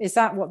this? Is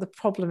that what the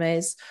problem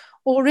is?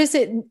 Or is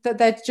it that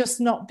they're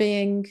just not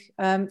being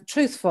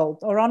truthful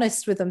or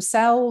honest with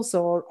themselves,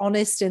 or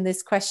honest in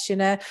this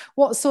questionnaire?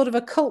 What sort of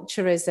a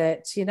culture is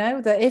it,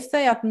 that if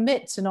they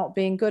admit to not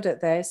being good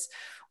at this,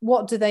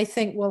 what do they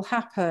think will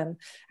happen?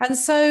 And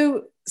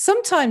so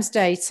sometimes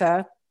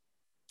data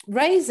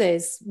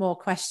raises more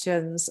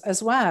questions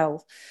as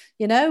well,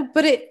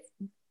 but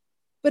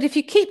if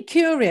you keep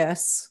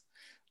curious,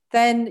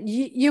 then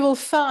you will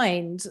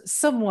find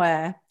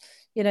somewhere,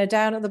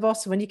 down at the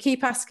bottom, when you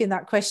keep asking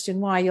that question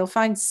why, you'll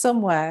find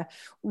somewhere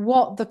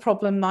what the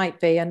problem might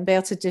be and be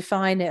able to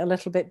define it a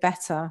little bit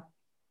better.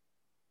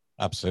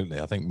 Absolutely.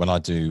 I think when I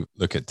do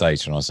look at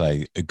data and I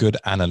say a good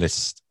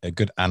analytics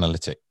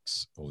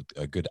or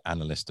a good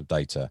analyst of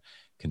data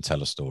can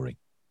tell a story.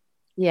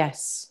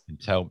 Yes.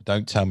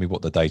 Don't tell me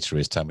what the data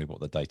is. Tell me what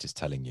the data is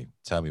telling you.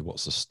 Tell me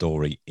what's the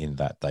story in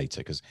that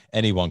data, because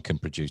anyone can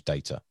produce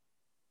data.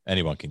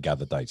 Anyone can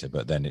gather data,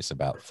 but then it's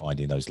about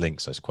finding those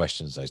links, those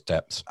questions, those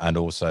depths, and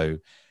also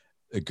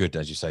a good,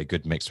 as you say,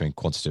 good mix between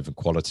quantitative and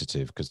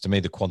qualitative. Because to me,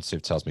 the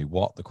quantitative tells me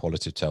what, the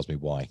qualitative tells me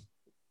why.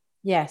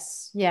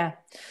 Yes, yeah.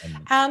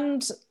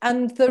 And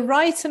the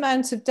right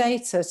amount of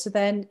data to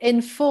then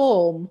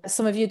inform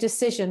some of your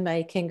decision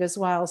making as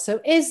well.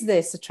 So is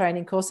this a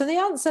training course? And the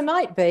answer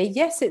might be,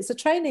 yes, it's a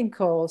training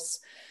course.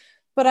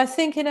 But I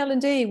think in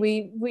L&D,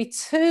 we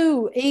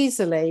too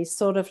easily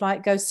sort of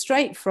like go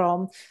straight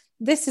from,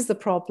 this is the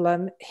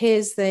problem,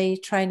 here's the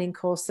training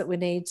course that we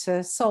need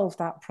to solve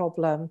that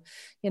problem,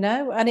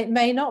 and it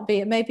may not be,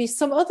 it may be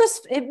some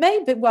others, it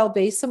may well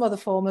be some other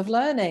form of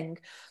learning,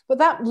 but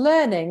that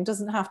learning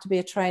doesn't have to be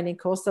a training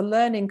course. The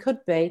learning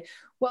could be,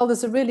 well,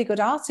 there's a really good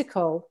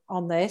article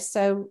on this,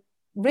 so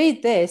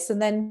read this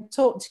and then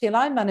talk to your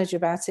line manager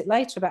about it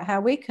later, about how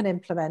we can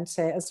implement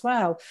it as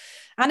well.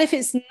 And if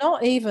it's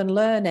not even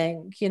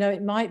learning,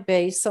 it might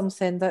be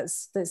something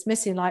that's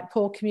missing, like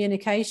poor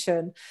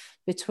communication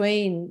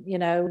between,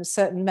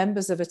 certain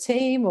members of a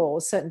team or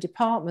certain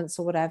departments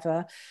or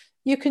whatever.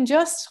 You can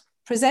just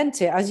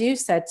present it, as you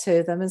said,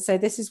 to them and say,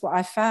 this is what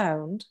I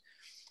found.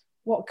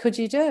 What could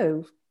you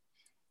do?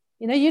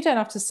 You don't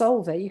have to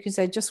solve it. You can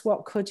say, just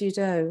what could you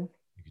do?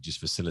 You could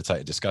just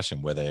facilitate a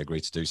discussion where they agree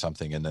to do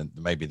something, and then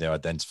maybe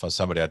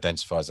somebody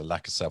identifies a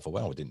lack of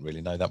self-awareness. We didn't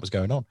really know that was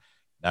going on.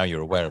 Now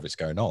you're aware of it's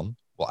going on.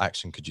 What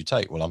action could you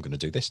take? Well, I'm going to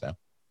do this now.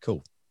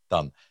 Cool,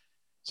 done.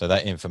 So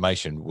that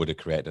information would have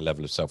created a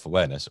level of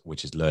self-awareness,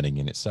 which is learning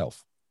in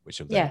itself,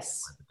 which will then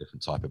a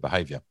different type of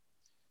behavior.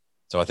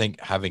 So I think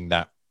having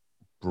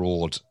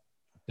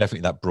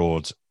definitely that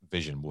broad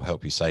vision will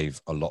help you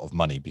save a lot of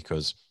money,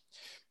 because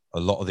a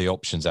lot of the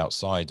options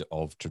outside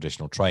of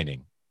traditional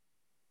training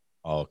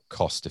are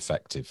cost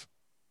effective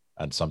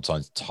and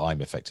sometimes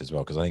time effective as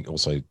well. Because I think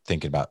also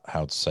thinking about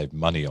how to save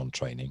money on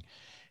training,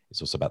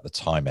 it's also about the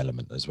time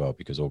element as well,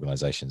 because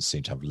organizations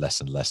seem to have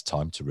less and less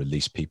time to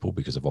release people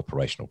because of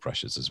operational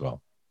pressures as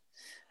well.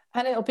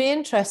 And it'll be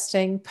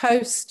interesting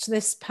post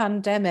this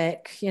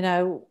pandemic,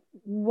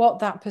 what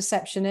that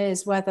perception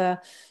is,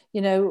 whether,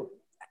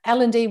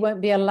 L&D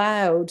won't be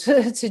allowed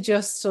to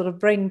just sort of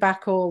bring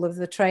back all of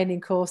the training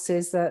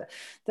courses that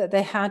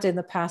they had in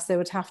the past. They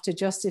would have to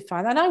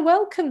justify that. And I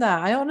welcome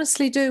that. I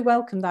honestly do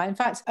welcome that. In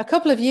fact, a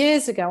couple of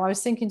years ago, I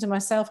was thinking to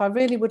myself, I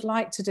really would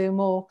like to do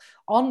more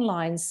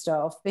online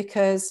stuff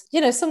because,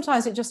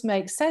 sometimes it just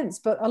makes sense.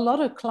 But a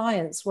lot of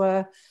clients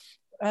were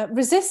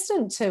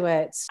resistant to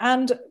it.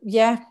 And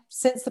yeah,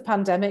 since the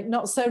pandemic,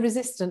 not so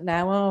resistant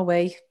now, are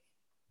we?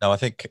 No, I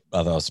think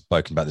I've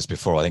spoken about this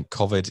before. I think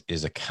COVID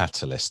is a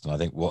catalyst. And I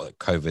think what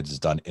COVID has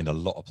done in a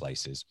lot of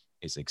places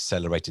is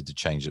accelerated the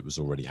change that was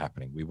already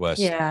happening. We were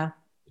digital,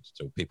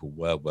 people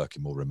were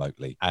working more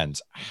remotely, and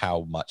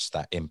how much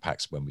that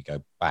impacts when we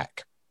go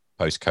back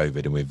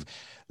post-COVID and we've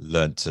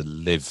learned to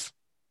live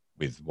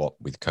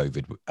with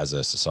COVID as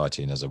a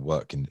society and as a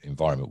work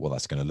environment, what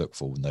that's going to look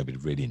for, nobody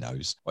really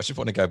knows. I just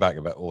want to go back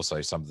about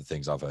also some of the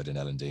things I've heard in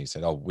L&D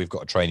said, oh, we've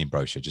got a training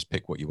brochure, just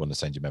pick what you want to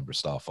send your member of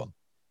staff on.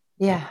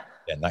 Yeah.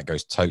 And that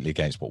goes totally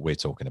against what we're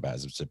talking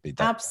about.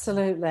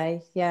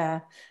 Absolutely. Yeah.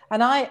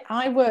 And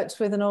I worked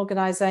with an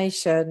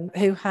organization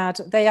who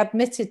they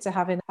admitted to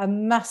having a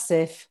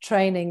massive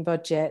training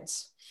budget.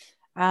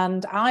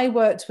 And I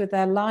worked with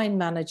their line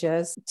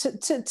managers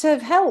to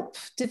help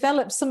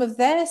develop some of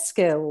their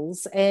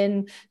skills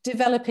in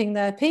developing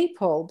their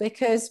people,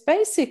 because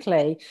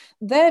basically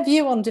their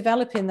view on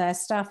developing their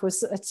staff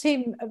was a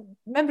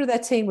member of their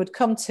team would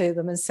come to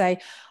them and say,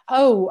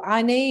 oh,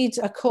 I need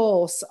a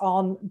course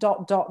on ...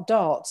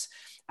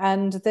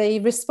 And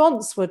the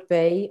response would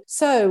be,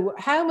 so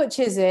how much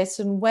is it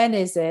and when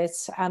is it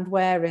and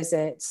where is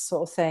it,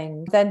 sort of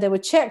thing. Then they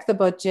would check the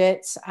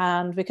budget,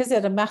 and because they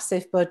had a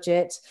massive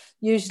budget,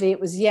 usually it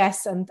was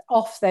yes, and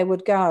off they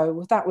would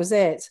go. That was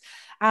it.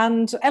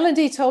 And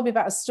L&D told me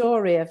about a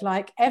story of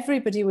like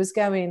everybody was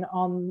going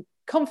on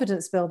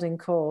confidence building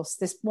course,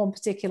 this one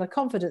particular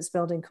confidence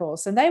building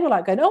course. And they were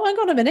like going, oh, hang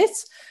on a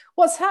minute,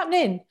 what's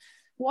happening?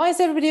 Why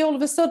is everybody all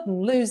of a sudden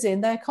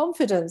losing their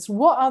confidence?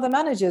 What are the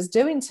managers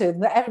doing to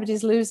them that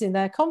everybody's losing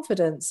their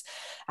confidence?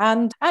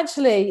 And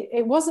actually,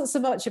 it wasn't so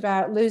much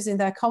about losing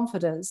their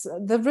confidence.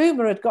 The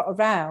rumor had got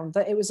around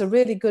that it was a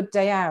really good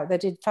day out. They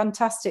did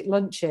fantastic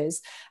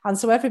lunches. And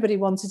so everybody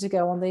wanted to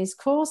go on these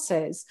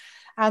courses.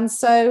 And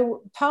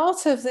so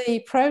part of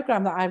the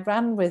program that I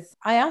ran with,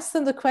 I asked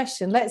them the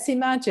question, let's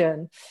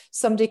imagine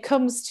somebody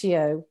comes to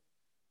you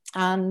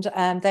and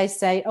they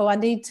say, oh, I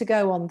need to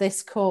go on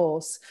this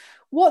course.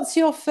 What's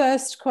your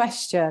first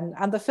question?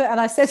 And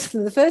I said to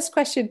them, the first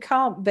question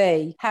can't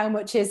be, how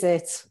much is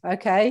it?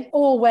 Okay.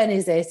 Or when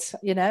is it?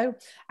 You know?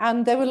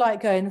 And they were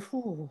like going,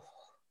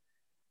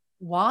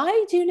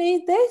 why do you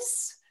need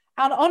this?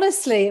 And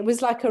honestly, it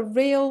was like a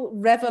real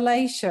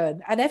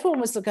revelation. And everyone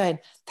was going,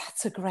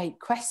 that's a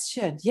great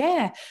question.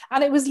 Yeah.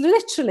 And it was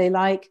literally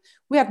like,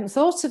 we hadn't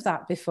thought of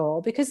that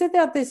before, because they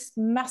had this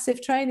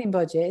massive training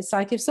budget. It's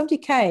like if somebody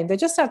came, they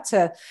just had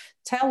to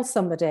tell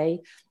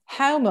somebody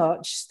how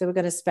much they were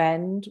going to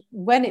spend,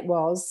 when it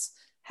was,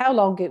 how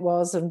long it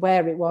was, and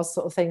where it was,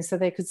 sort of thing, so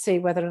they could see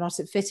whether or not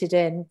it fitted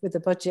in with the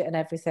budget and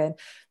everything.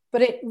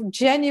 But it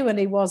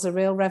genuinely was a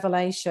real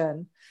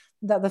revelation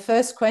that the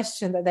first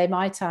question that they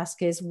might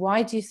ask is,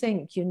 why do you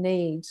think you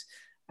need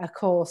a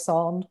course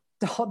on ...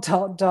 But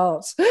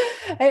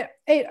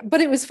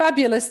it was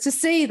fabulous to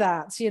see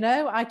that, you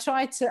know. I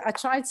tried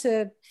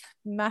to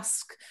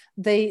mask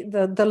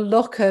the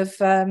look of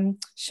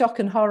shock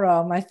and horror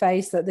on my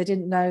face that they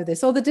didn't know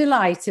this, or the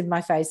delight in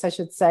my face, I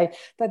should say,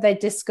 that they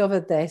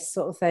discovered this,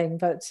 sort of thing.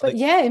 But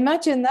yeah,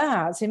 imagine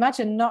that.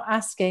 Imagine not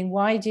asking,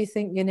 why do you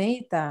think you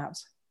need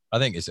that? I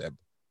think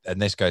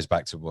and this goes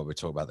back to what we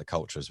talk about, the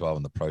culture as well,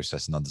 and the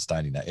process, and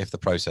understanding that if the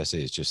process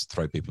is just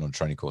throw people on a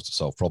training course to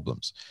solve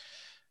problems,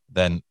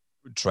 then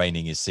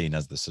training is seen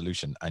as the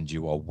solution, and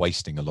you are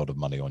wasting a lot of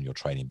money on your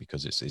training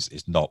because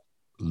it's not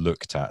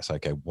looked at. So,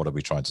 okay, what are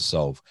we trying to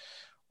solve?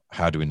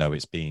 How do we know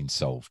it's being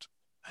solved?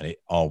 And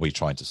are we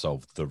trying to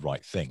solve the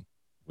right thing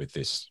with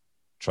this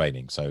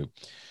training? So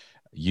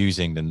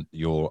using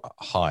your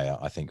hire,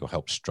 I think, will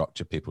help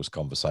structure people's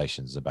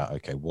conversations about,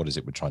 okay, what is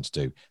it we're trying to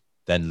do?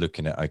 Then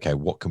looking at, okay,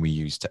 what can we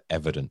use to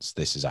evidence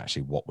this is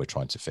actually what we're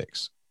trying to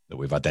fix, that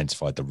we've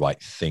identified the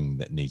right thing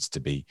that needs to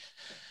be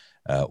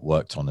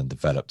worked on and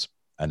developed.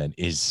 And then,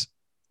 is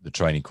the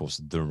training course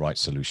the right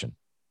solution?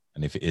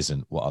 And if it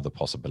isn't, what other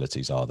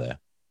possibilities are there?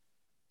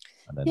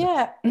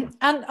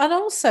 And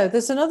also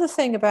there's another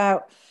thing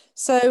about,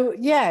 so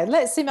yeah,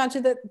 let's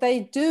imagine that they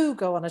do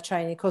go on a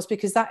training course,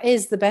 because that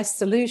is the best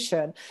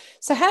solution.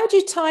 So how do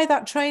you tie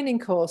that training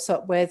course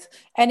up with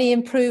any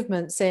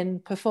improvements in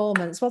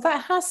performance? Well,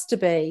 that has to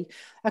be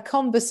a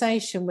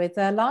conversation with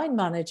their line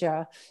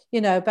manager, you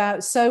know,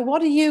 about, so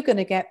what are you going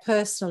to get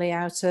personally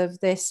out of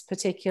this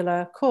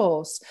particular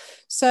course?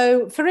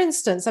 So for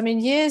instance, I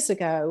mean, years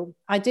ago,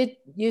 I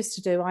used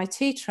to do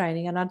IT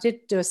training, and I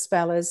did do a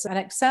spell as an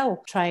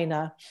Excel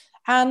trainer.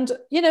 And,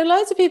 you know,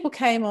 loads of people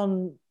came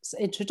on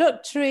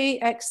introductory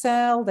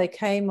Excel, they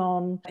came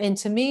on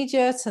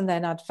intermediate and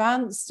then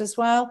advanced as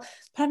well.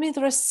 But I mean,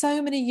 there are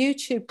so many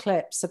YouTube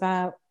clips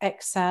about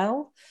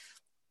Excel.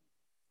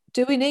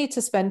 Do we need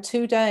to spend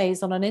 2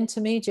 days on an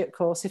intermediate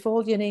course if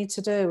all you need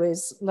to do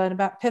is learn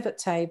about pivot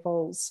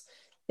tables?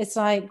 It's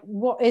like,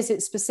 what is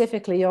it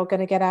specifically you're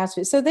going to get out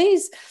of it? So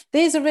these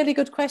are really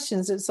good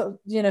questions that sort of,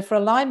 you know, for a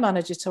line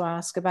manager to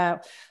ask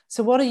about.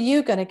 So what are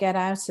you going to get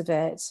out of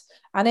it?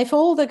 And if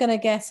all they're going to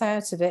get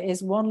out of it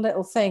is one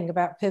little thing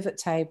about pivot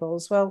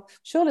tables, well,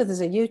 surely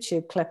there's a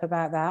YouTube clip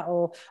about that,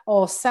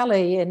 or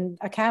Sally in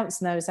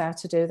accounts knows how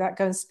to do that.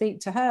 Go and speak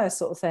to her,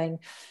 sort of thing.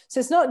 So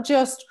it's not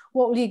just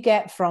what will you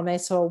get from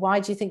it, or why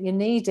do you think you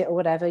need it, or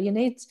whatever. You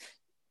need,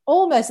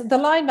 almost, the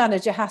line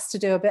manager has to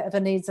do a bit of a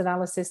needs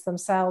analysis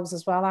themselves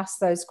as well, ask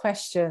those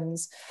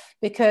questions,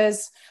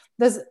 because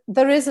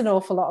there is an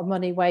awful lot of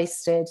money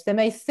wasted. They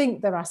may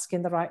think they're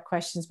asking the right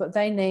questions, but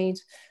they need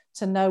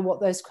to know what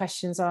those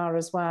questions are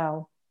as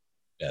well.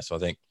 Yeah, so I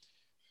think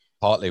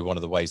partly one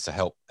of the ways to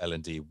help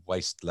L&D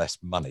waste less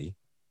money,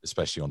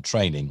 especially on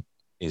training,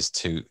 is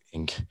to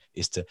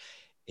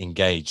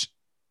engage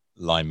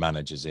line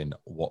managers in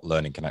what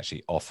learning can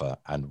actually offer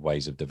and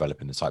ways of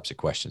developing the types of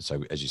questions.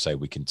 So as you say,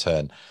 we can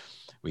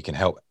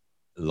help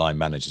line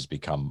managers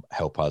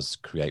help us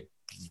create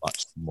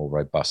much more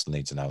robust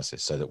needs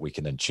analysis, so that we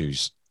can then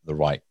choose the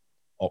right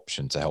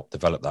option to help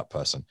develop that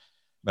person.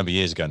 Remember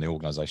years ago in the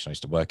organization I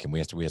used to work in, we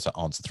had to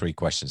answer 3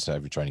 questions to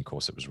every training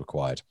course that was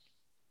required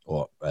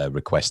or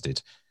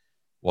requested.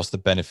 What's the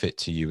benefit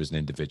to you as an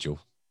individual?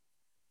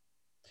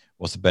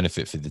 What's the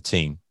benefit for the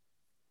team?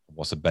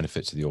 What's the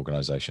benefit to the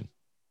organization?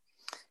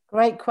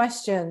 Great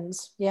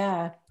questions.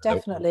 Yeah,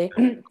 definitely.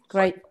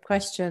 Great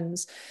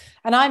questions.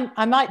 And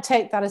I might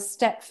take that a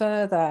step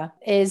further,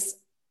 is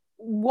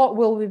what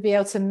will we be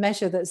able to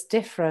measure that's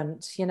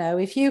different? You know,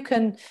 if you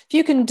can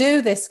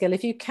do this skill,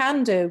 if you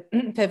can do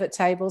pivot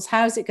tables,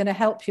 how's it going to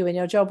help you in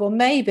your job? Or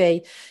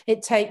maybe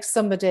it takes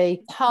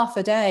somebody half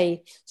a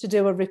day to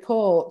do a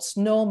report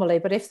normally,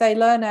 but if they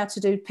learn how to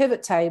do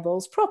pivot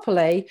tables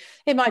properly,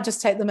 it might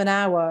just take them an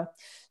hour.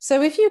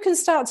 So if you can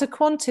start to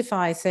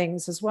quantify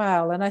things as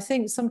well, and I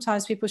think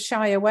sometimes people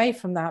shy away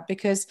from that,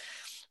 because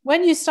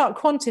when you start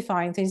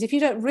quantifying things, if you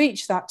don't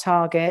reach that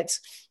target,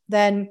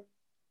 then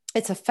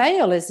it's a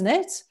fail, isn't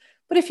it?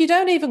 But if you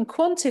don't even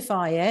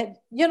quantify it,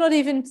 you're not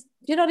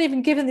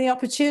even given the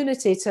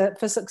opportunity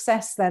for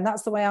success. Then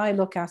that's the way I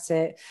look at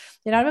it.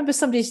 You know, I remember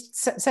somebody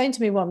saying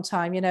to me one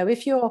time, you know,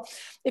 if you're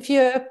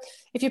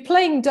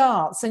playing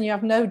darts and you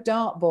have no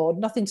dartboard,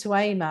 nothing to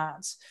aim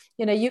at,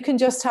 you know, you can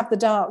just have the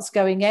darts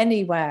going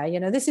anywhere. You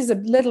know, this is a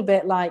little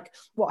bit like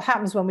what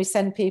happens when we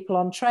send people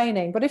on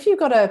training. But if you've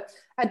got a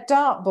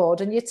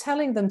dartboard and you're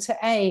telling them to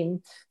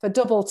aim for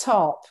double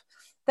top,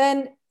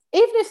 then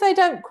even if they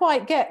don't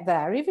quite get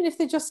there, even if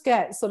they just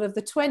get sort of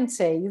the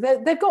 20,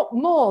 they've got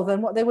more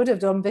than what they would have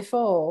done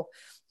before,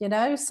 you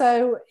know?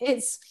 So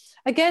it's,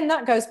 again,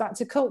 that goes back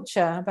to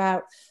culture,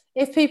 about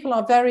if people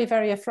are very,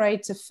 very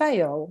afraid to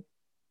fail,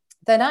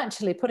 then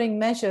actually putting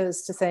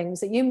measures to things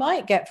that you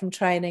might get from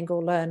training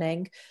or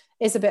learning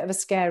is a bit of a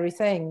scary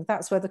thing.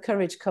 That's where the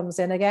courage comes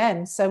in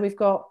again. So we've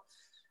got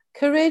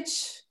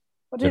courage,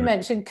 what did we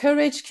mention?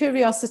 Courage,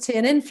 curiosity,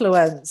 and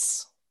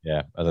influence.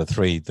 Yeah, the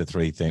three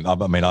things.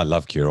 I mean, I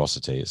love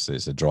curiosity. It's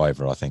a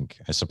driver, I think.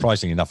 And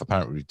surprisingly enough,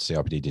 apparently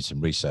CIPD did some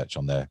research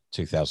on their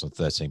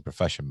 2013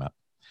 profession map.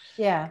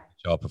 Yeah.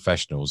 Our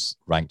professionals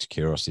ranked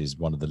curiosity as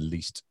one of the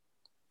least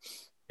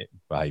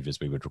behaviors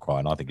we would require.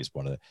 And I think it's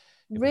one of the...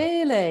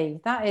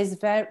 Really?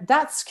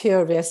 That's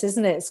curious,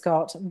 isn't it,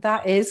 Scott?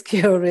 That is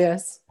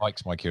curious.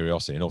 Spikes my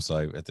curiosity. And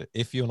also,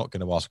 if you're not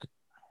going to ask,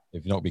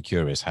 if you're not be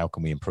curious, how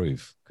can we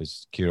improve?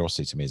 Because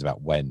curiosity to me is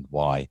about when,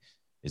 why,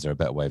 is there a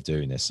better way of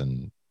doing this?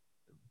 And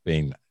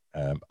being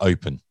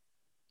open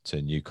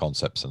to new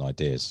concepts and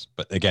ideas.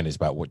 But again, it's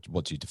about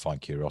what do you define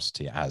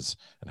curiosity as,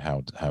 and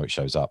how it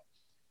shows up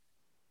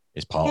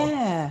is part of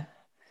it.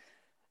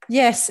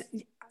 Yes,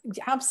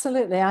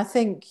 absolutely. I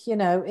think, you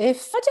know,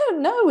 I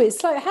don't know,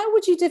 it's like, how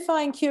would you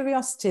define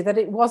curiosity that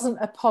it wasn't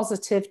a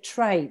positive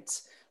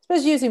trait? I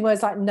suppose using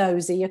words like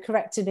nosy, you're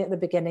correcting it at the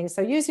beginning.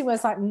 So using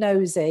words like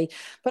nosy,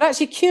 but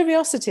actually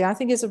curiosity, I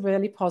think, is a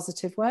really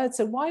positive word.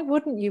 So why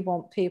wouldn't you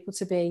want people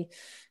to be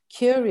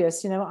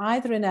curious, you know,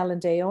 either in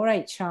L&D or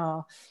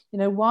HR? You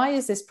know, why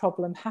has this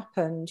problem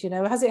happened? You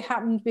know, has it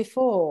happened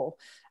before?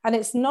 And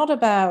it's not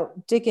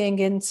about digging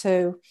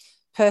into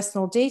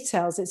personal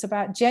details. It's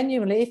about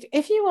genuinely,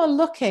 if you are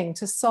looking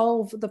to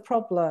solve the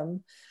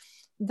problem,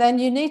 then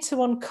you need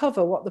to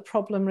uncover what the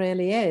problem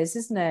really is,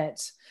 isn't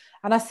it?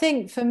 And I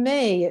think for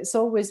me, it's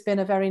always been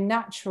a very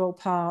natural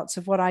part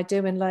of what I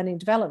do in learning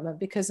development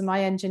because of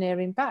my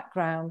engineering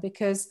background.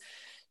 Because,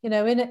 you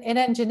know, in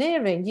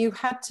engineering, you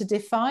had to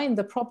define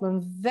the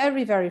problem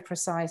very, very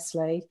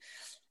precisely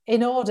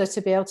in order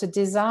to be able to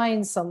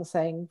design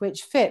something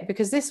which fit.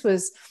 Because this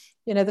was,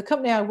 you know, the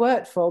company I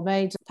worked for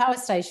made power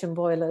station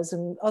boilers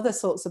and other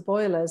sorts of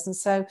boilers. And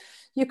so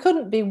you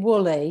couldn't be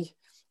woolly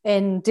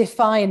in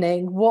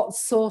defining what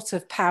sort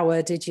of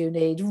power did you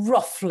need,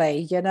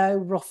 roughly.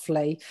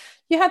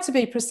 You had to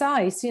be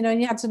precise, you know,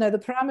 and you had to know the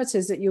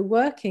parameters that you're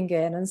working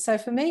in. And so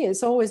for me,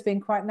 it's always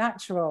been quite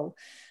natural.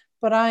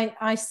 But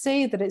I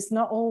see that it's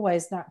not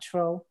always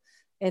natural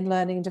in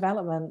learning and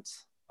development.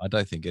 I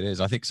don't think it is.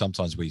 I think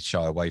sometimes we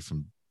shy away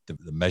from the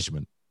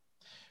measurement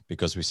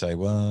because we say,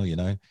 well, you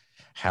know,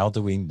 How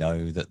do we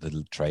know that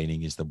the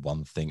training is the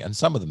one thing? And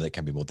some of them, that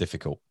can be more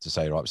difficult to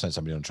say, right, we sent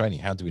somebody on training.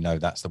 How do we know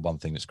that's the one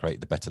thing that's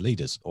created the better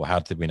leaders? Or how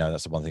do we know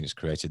that's the one thing that's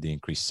created the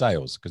increased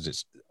sales? Because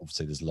it's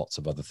obviously there's lots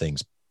of other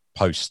things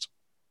post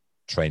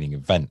training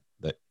event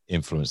that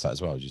influence that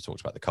as well. As you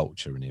talked about the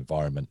culture and the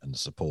environment and the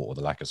support or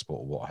the lack of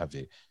support or what have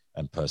you,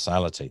 and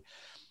personality.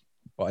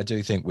 But I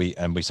do think we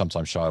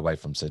sometimes shy away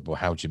from said, well,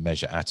 how do you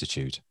measure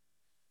attitude?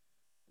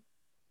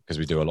 Because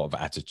we do a lot of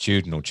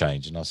attitudinal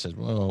change. And I said,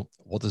 well,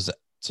 what does it,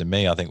 to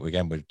me, I think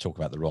we're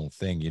talking about the wrong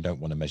thing. You don't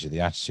want to measure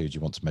the attitude.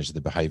 You want to measure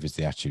the behaviors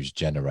the attitudes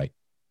generate.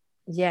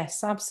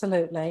 Yes,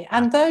 absolutely.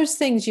 And those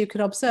things you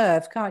can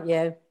observe, can't you?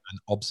 And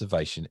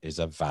observation is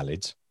a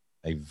valid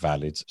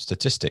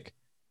statistic,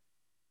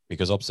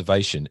 because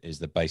observation is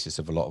the basis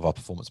of a lot of our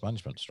performance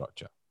management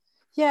structure.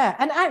 Yeah,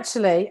 and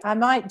actually, I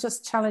might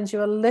just challenge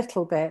you a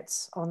little bit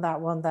on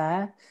that one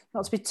there,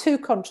 not to be too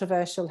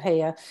controversial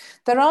here.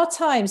 There are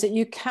times that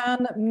you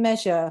can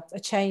measure a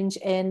change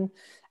in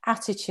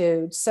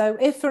attitude. So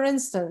if, for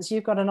instance,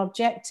 you've got an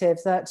objective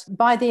that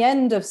by the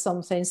end of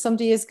something,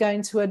 somebody is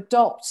going to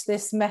adopt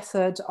this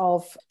method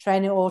of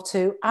training or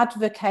to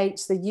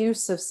advocate the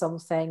use of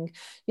something,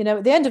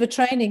 at the end of a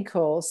training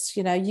course,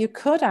 you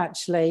could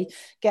actually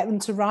get them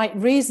to write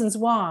reasons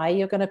why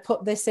you're going to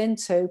put this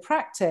into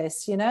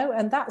practice,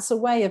 and that's a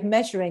way of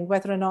measuring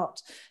whether or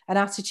not an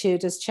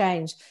attitude has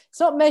changed. It's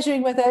not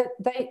measuring whether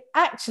they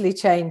actually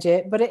change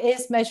it, but it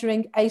is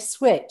measuring a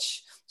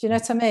switch. Do you know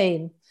what I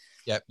mean?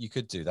 Yeah, you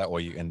could do that, or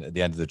and at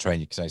the end of the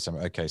training, you can say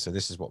something. Okay, so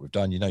this is what we've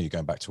done. You're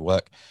going back to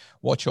work.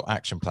 What's your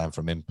action plan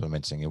from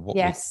implementing, and what?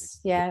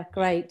 Yes, yeah,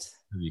 great.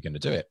 How are you going to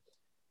do it?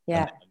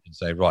 Yeah, and you can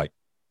say, right,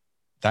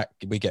 that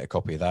we get a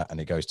copy of that, and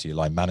it goes to your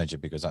line manager,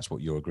 because that's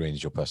what you're agreeing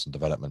is your personal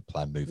development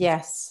plan moving.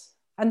 Yes,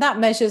 and that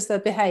measures the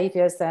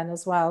behaviours then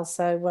as well.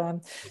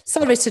 So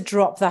sorry to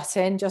drop that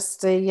in.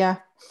 Just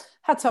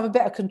had to have a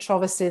bit of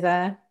controversy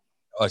there.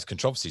 Oh,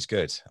 controversy is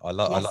good.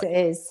 Yes, it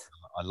is.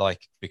 I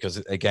like, because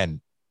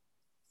again,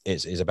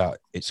 it's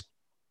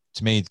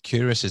to me,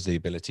 curious is the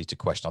ability to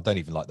question. I don't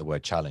even like the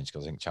word challenge,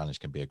 because I think challenge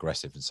can be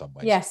aggressive in some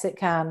ways. Yes, it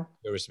can.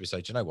 Curious, we say,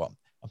 do you know what?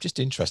 I'm just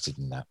interested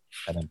in that.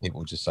 And then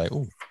people will just say,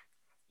 oh,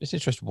 just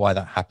interested why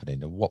that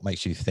happening, and what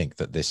makes you think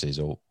that this is,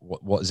 or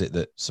what is it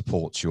that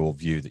supports your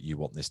view that you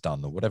want this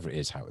done, or whatever it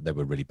is. How they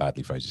were really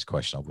badly phrased this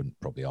question. I wouldn't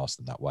probably ask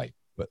them that way.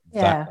 But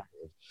that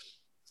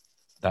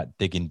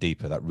digging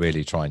deeper, that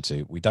really trying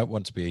to, we don't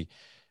want to be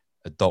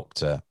a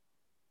doctor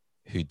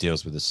who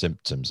deals with the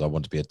symptoms. I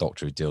want to be a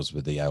doctor who deals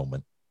with the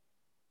ailment.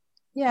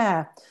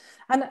 Yeah.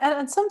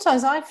 And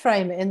sometimes I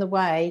frame it in the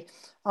way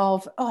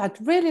of, I'd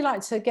really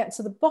like to get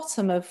to the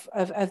bottom of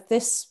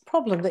this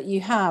problem that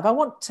you have. I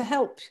want to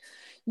help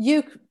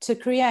you to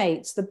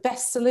create the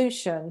best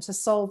solution to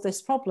solve this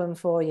problem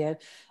for you.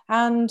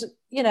 And,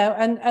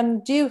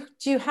 and do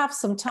you have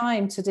some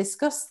time to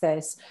discuss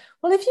this?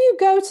 Well, if you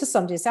go to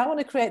somebody and say, I want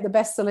to create the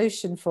best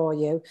solution for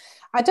you,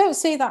 I don't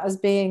see that as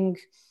being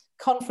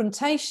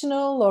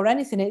confrontational or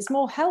anything. It's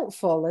more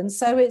helpful. And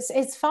so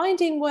it's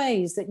finding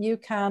ways that you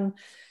can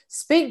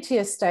speak to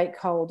your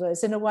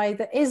stakeholders in a way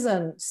that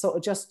isn't sort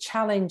of just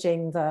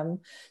challenging them,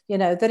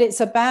 that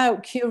it's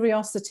about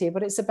curiosity,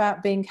 but it's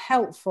about being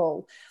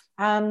helpful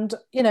and,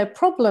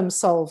 problem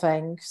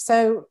solving.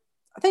 So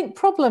I think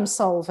problem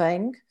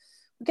solving,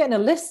 we're getting a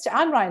list.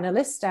 I'm writing a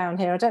list down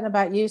here. I don't know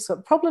about you,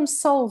 Scott. Problem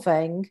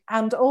solving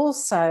and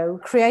also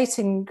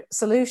creating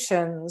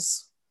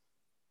solutions.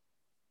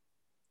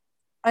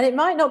 And it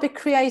might not be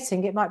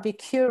creating, it might be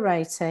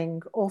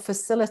curating or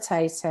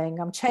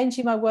facilitating. I'm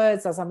changing my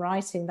words as I'm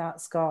writing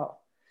that, Scott.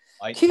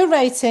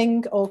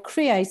 Curating or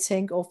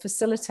creating or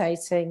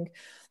facilitating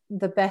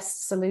the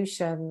best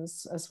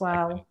solutions as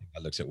well.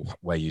 That looks at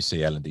where you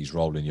see L&D's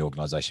role in the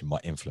organisation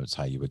might influence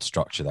how you would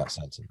structure that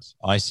sentence.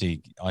 I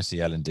see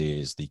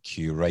L&D as the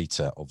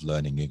curator of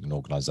learning in an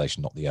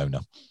organisation, not the owner.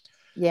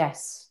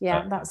 Yes,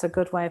 yeah, that's a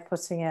good way of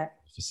putting it.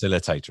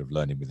 Facilitator of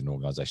learning with an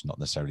organization, not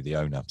necessarily the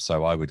owner.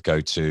 So I would go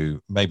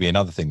to maybe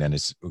another thing then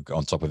is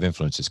on top of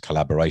influence is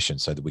collaboration,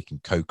 so that we can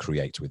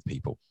co-create with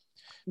people.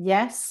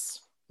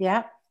 Yes.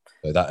 Yeah.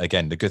 So that,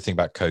 again, the good thing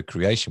about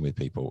co-creation with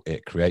people,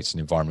 it creates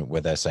an environment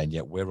where they're saying,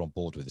 yeah, we're on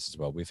board with this as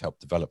well. We've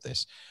helped develop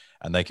this,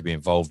 and they can be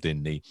involved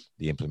in the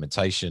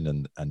implementation,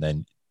 and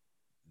then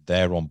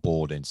they're on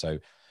board. And so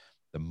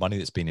the money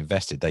that's been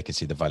invested, they can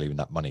see the value in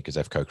that money because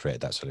they've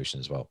co-created that solution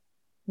as well.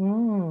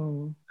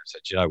 So,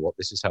 do you know what?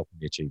 This is helping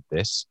me achieve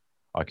this.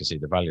 I can see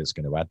the value it's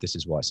going to add. This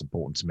is why it's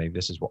important to me.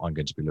 This is what I'm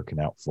going to be looking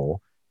out for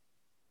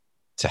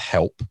to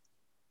help.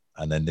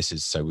 And then this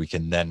is so we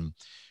can then,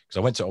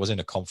 because I was in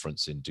a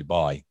conference in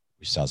Dubai,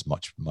 which sounds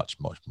much, much,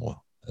 much more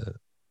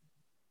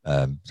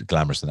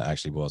glamorous than it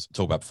actually was.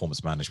 Talk about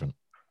performance management.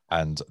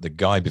 And the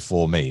guy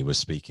before me was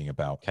speaking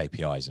about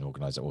KPIs and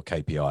organizer or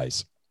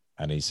KPIs.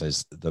 And he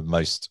says the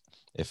most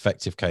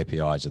effective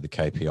KPIs are the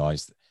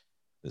KPIs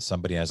that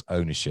somebody has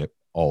ownership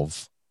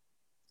of,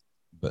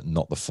 but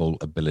not the full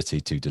ability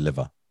to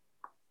deliver.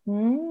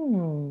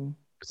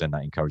 Because then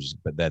that encourages,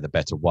 but they're the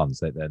better ones.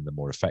 They're the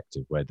more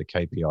effective, where the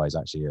KPIs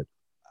actually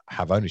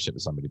have ownership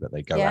of somebody, but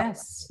they go out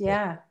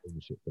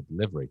ownership for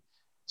delivery.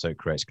 So it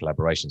creates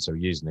collaboration. So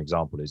we use an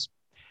example is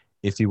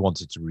if he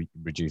wanted to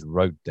reduce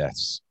road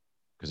deaths,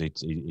 because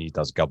he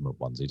does government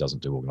ones, he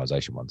doesn't do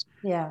organisation ones.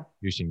 Yeah.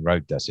 Reducing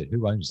road deaths,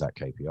 who owns that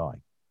KPI?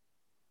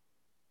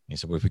 He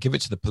said, well, if we give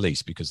it to the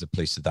police because the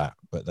police are that,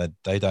 but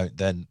they don't,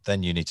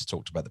 then you need to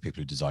talk about the people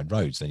who design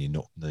roads. Then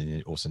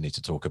you also need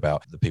to talk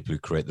about the people who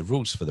create the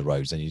rules for the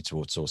roads. Then you need to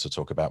also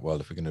talk about,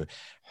 well,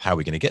 how are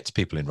we going to get to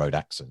people in road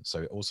accidents?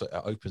 So it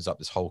opens up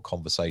this whole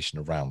conversation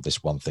around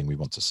this one thing we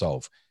want to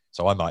solve.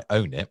 So I might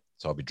own it,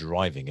 so I'll be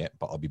driving it,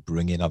 but I'll be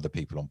bringing other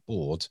people on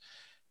board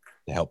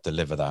to help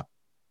deliver that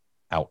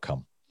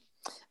outcome.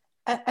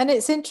 And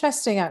it's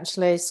interesting,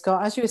 actually,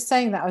 Scott, as you were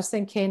saying that, I was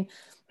thinking,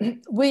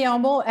 we are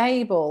more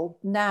able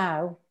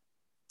now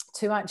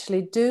to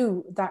actually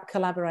do that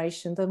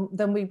collaboration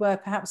than we were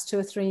perhaps 2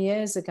 or 3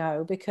 years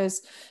ago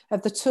because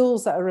of the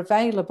tools that are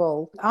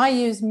available. I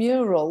use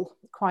Mural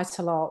quite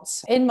a lot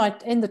in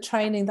the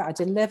training that I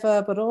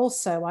deliver, but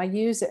also I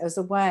use it as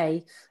a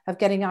way of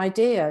getting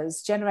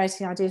ideas,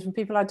 generating ideas from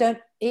people I don't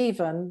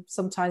even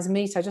sometimes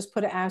meet. I just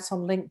put it out on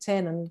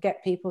LinkedIn and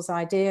get people's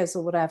ideas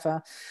or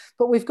whatever.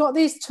 But we've got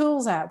these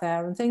tools out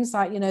there and things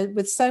like,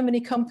 with so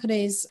many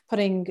companies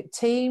putting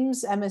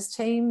Teams, MS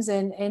Teams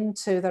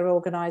into their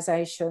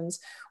organizations,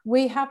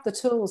 we have the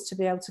tools to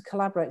be able to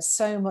collaborate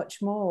so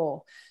much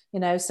more,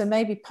 so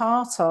maybe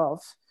part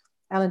of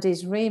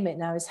L&D's remit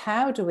now is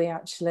how do we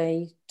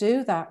actually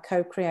do that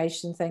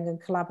co-creation thing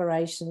and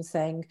collaboration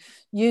thing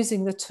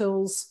using the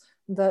tools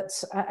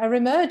that are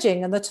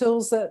emerging and the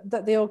tools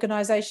that the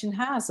organisation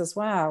has as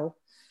well.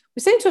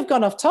 We seem to have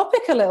gone off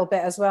topic a little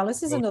bit as well.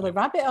 This is another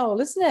rabbit hole,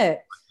 isn't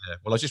it? Yeah.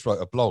 Well, I just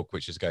wrote a blog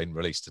which is getting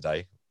released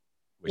today.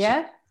 Which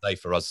is today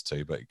for us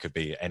too, but it could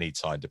be any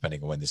time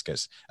depending on when this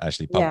gets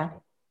actually published. Yeah.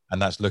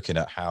 And that's looking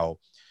at how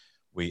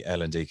we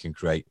L&D can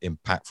create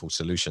impactful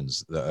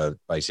solutions that are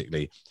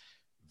basically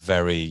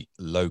very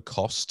low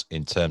cost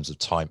in terms of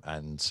time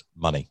and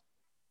money.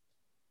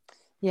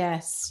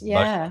 Yes,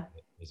 yeah,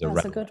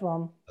 that's a good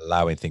one.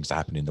 Allowing things to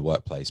happen in the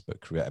workplace, but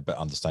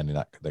understanding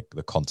that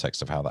the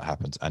context of how that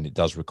happens, and it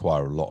does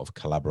require a lot of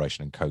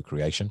collaboration and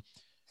co-creation.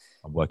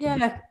 I'm working.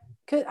 Yeah,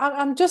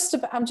 I'm just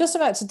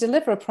about to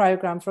deliver a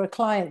program for a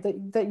client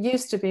that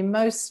used to be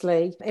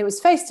mostly it was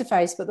face to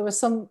face, but there were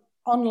some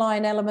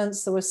online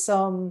elements, there were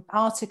some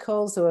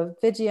articles, there were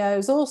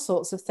videos, all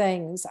sorts of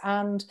things,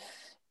 and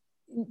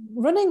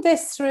running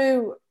this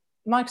through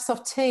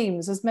Microsoft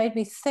Teams has made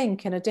me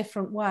think in a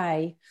different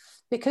way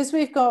because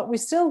we've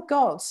still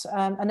got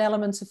an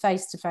element of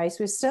face-to-face,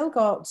 we've still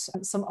got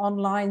some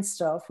online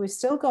stuff, we've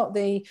still got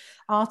the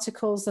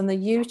articles and the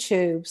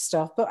YouTube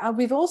stuff, but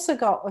we've also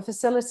got a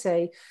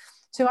facility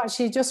to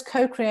actually just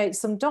co-create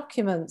some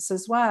documents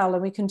as well,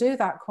 and we can do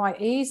that quite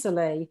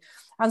easily.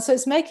 And so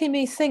it's making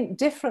me think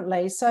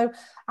differently. So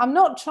I'm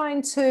not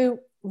trying to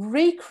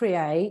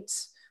recreate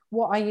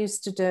what I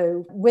used to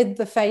do with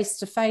the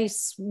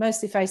face-to-face,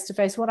 mostly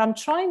face-to-face. What I'm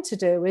trying to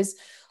do is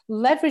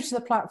leverage the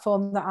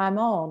platform that I'm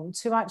on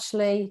to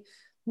actually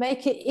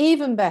make it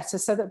even better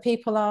so that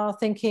people are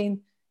thinking,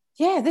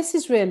 yeah, this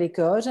is really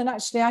good. And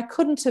actually, I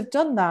couldn't have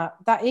done that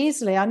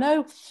easily. I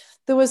know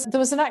there was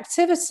an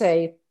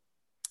activity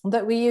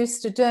that we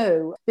used to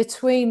do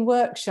between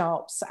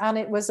workshops, and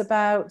it was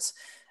about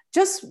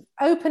just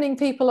opening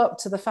people up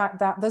to the fact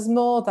that there's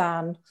more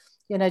than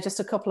just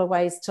a couple of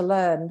ways to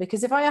learn.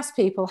 Because if I ask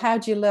people, how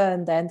do you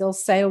learn then? They'll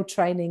say,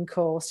 training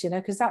course,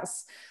 because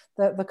that's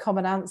the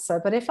common answer.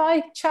 But if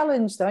I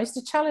challenge them, I used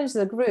to challenge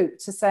the group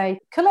to say,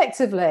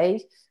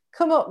 collectively,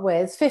 come up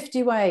with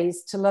 50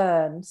 ways to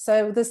learn.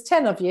 So there's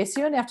 10 of you,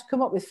 so you only have to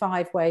come up with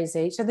 5 ways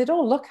each. And they'd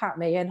all look at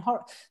me and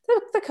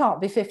there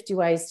can't be 50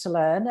 ways to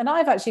learn. And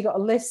I've actually got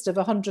a list of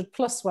 100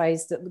 plus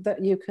ways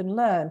that you can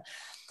learn.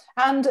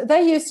 And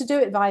they used to do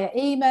it via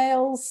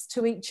emails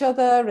to each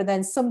other, and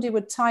then somebody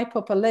would type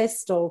up a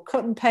list or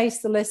cut and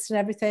paste the list and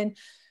everything.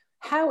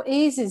 How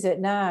easy is it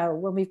now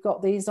when we've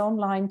got these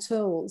online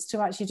tools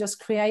to actually just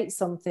create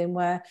something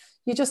where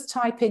you just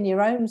type in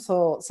your own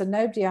thoughts and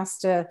nobody has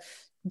to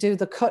do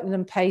the cutting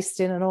and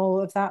pasting and all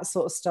of that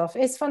sort of stuff?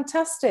 It's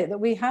fantastic that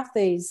we have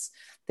these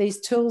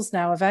tools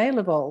now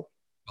available.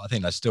 I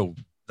think that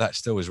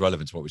still is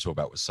relevant to what we talk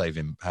about with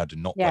saving, how to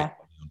not wait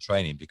on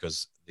training,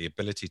 because the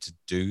ability to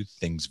do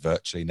things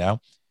virtually now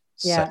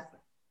saves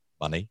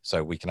money,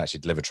 so we can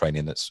actually deliver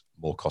training that's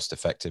more cost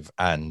effective.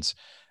 And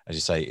as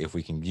you say, if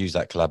we can use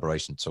that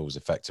collaboration tools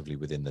effectively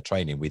within the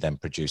training, we then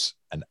produce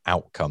an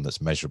outcome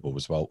that's measurable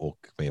as well, or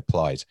can be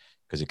applied,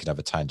 because it can have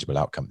a tangible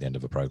outcome at the end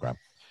of a program.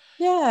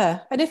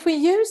 Yeah, and if we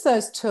use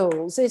those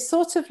tools, it's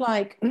sort of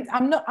like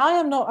I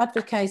am not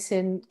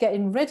advocating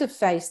getting rid of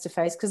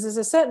face-to-face, because there's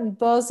a certain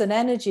buzz and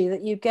energy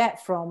that you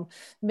get from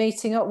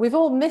meeting up. We've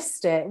all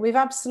missed it. We've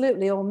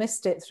absolutely all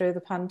missed it through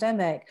the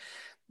pandemic.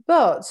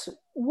 But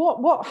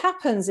what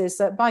happens is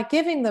that by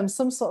giving them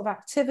some sort of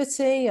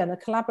activity and a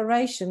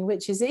collaboration,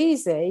 which is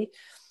easy,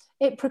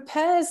 it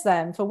prepares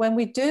them for when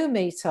we do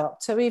meet up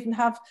to even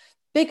have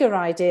bigger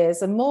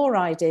ideas and more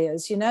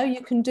ideas.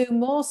 You can do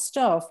more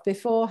stuff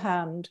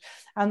beforehand.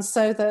 And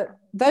so that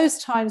those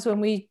times when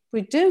we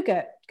do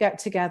get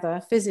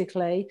together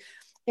physically,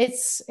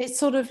 it's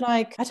sort of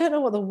like, I don't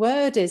know what the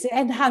word is. It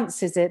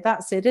enhances it.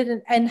 That's it.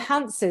 It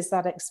enhances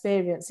that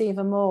experience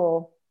even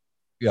more.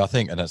 Yeah, I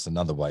think, and that's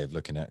another way of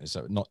looking at it.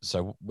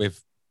 So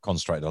we've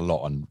concentrated a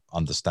lot on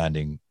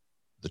understanding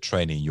the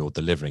training you're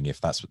delivering, if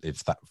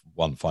that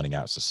one, finding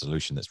out it's a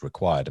solution that's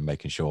required, and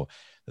making sure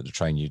that the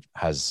training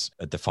has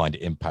a defined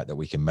impact that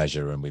we can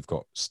measure, and we've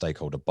got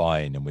stakeholder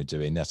buy-in, and we're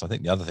doing this. I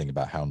think the other thing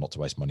about how not to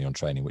waste money on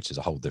training, which is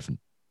a whole different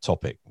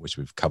topic, which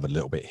we've covered a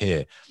little bit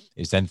here,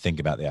 is then think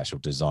about the actual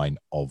design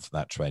of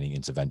that training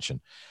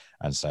intervention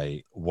and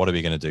say, what are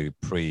we going to do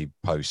pre,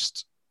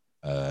 post,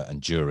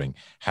 and during?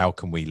 How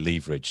can we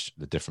leverage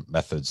the different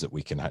methods that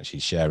we can actually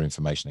share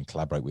information and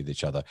collaborate with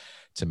each other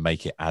to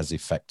make it as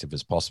effective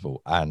as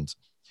possible? And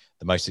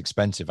the most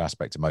expensive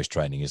aspect of most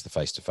training is the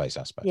face-to-face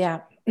aspect. Yeah.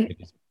 It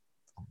is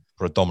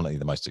predominantly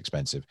the most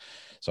expensive.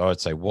 So I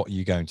would say, what are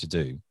you going to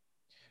do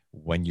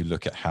when you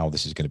look at how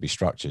this is going to be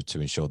structured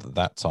to ensure that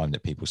that time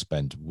that people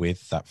spend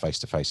with that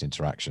face-to-face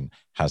interaction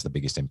has the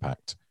biggest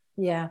impact?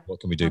 Yeah. What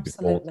can we do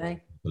absolutely.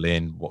 before people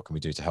in? What can we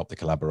do to help the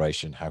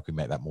collaboration? How can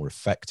we make that more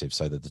effective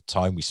so that the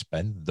time we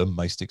spend, the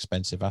most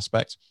expensive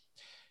aspect,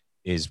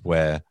 is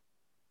where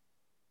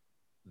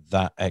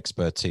that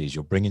expertise,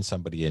 you're bringing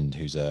somebody in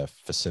who's a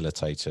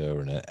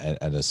facilitator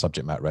and a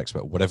subject matter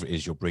expert, whatever it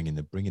is, you're bringing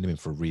them in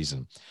for a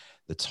reason.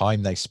 The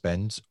time they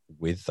spend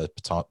with the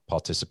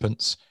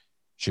participants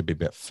should be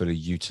about fully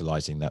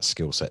utilizing that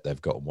skill set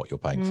they've got and what you're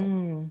paying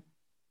for.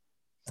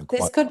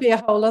 This could be a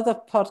whole other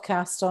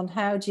podcast on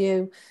how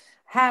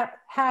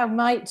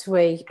might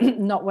we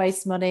not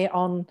waste money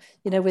on,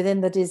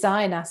 within the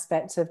design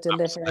aspect of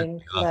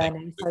delivering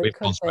learning. So it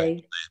could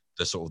be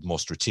the sort of more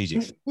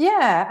strategic.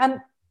 Yeah. And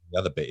the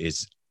other bit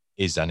is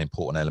an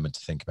important element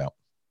to think about.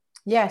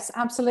 Yes,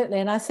 absolutely.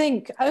 And I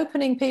think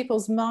opening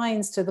people's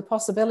minds to the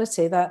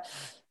possibility that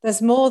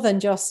there's more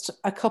than just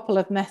a couple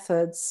of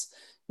methods,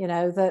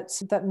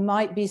 that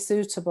might be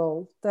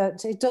suitable,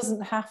 that it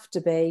doesn't have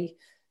to be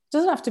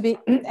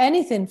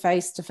anything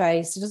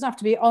face-to-face. It doesn't have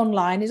to be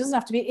online. It doesn't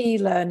have to be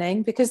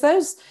e-learning, because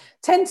those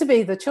tend to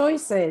be the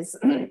choices.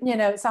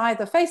 It's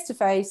either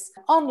face-to-face,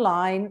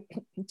 online,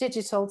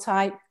 digital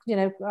type,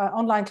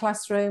 online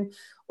classroom,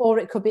 or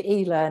it could be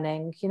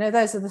e-learning.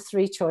 Those are the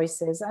three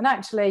choices. And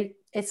actually,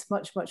 it's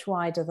much, much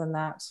wider than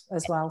that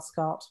as well,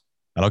 Scott.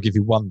 And I'll give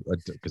you one,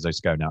 because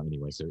it's going out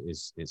anyway. So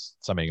it's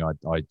something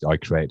I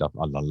created. I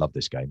love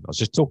this game. I was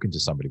just talking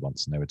to somebody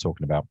once, and they were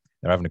talking about,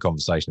 they're having a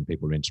conversation and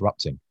people were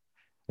interrupting.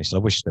 They said, I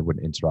wish they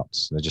wouldn't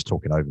interrupt. They're just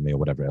talking over me or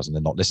whatever else, and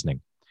they're not listening.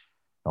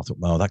 And I thought,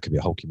 well, that could be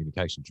a whole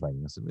communication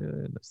training. I said,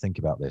 let's think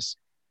about this.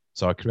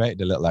 So I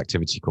created a little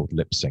activity called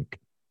lip sync.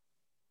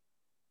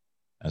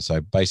 And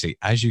so basically,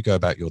 as you go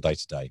about your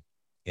day-to-day,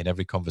 in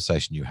every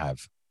conversation you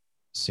have,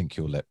 sync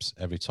your lips.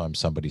 Every time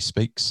somebody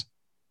speaks,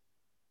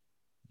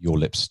 your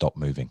lips stop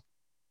moving.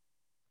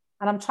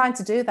 And I'm trying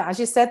to do that. As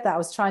you said that, I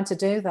was trying to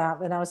do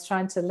that, and I was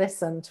trying to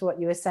listen to what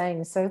you were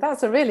saying. So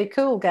that's a really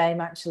cool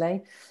game,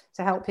 actually,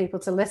 to help people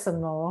to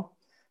listen more.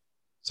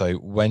 So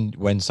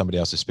when somebody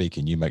else is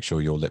speaking, you make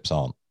sure your lips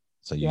aren't.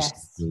 So you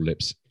sync your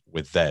lips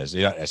with theirs.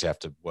 You don't actually have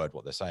to word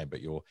what they're saying,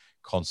 but you're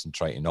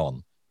concentrating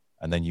on,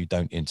 and then you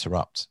don't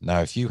interrupt.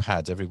 Now, if you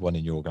had everyone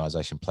in your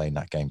organization playing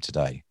that game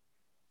today,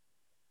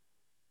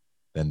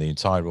 then the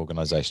entire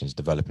organization is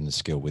developing a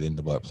skill within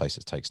the workplace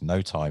that takes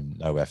no time,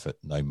 no effort,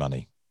 no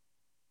money.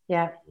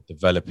 Yeah.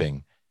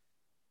 Developing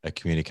a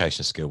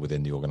communication skill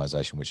within the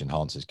organization, which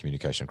enhances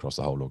communication across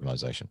the whole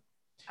organization.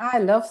 I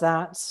love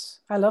that.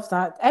 I love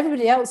that.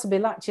 Everybody else will be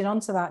latching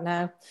onto that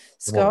now.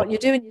 Scott, you're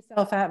doing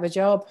yourself out of a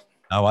job.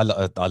 No,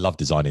 I love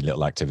designing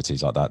little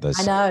activities like that.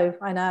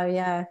 I know,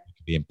 yeah.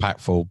 They can be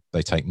impactful.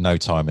 They take no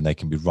time, and they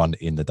can be run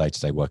in the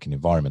day-to-day working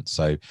environment.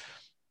 So,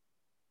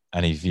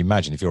 and if you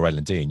imagine, if you're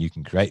L&D and you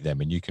can create them,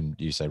 and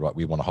you say, right,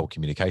 we want a whole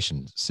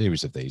communication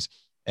series of these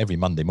every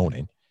Monday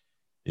morning,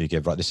 you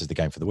give, right, this is the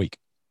game for the week,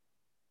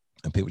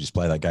 and people just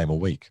play that game all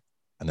week.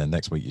 And then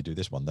next week you do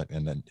this one,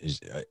 and then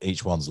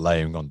each one's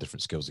layering on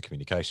different skills of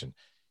communication.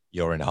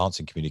 You're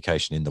enhancing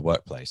communication in the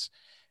workplace,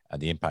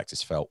 and the impact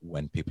is felt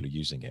when people are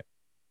using it,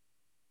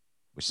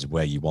 which is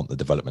where you want the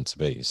development to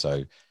be.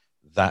 So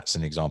that's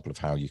an example of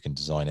how you can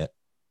design it.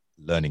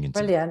 Learning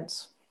into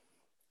brilliant.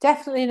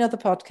 Definitely another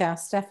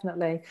podcast.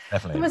 Definitely.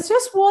 Definitely. There was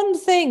just one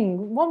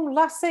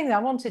last thing I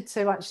wanted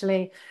to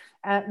actually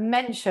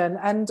mention,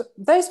 and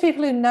those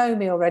people who know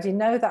me already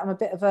know that I'm a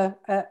bit of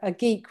a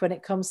geek when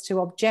it comes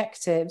to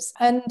objectives.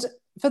 And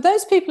for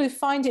those people who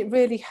find it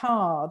really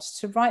hard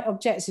to write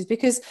objectives,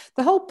 because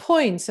the whole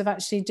point of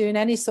actually doing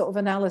any sort of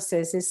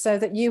analysis is so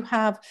that you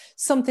have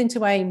something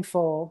to aim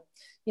for,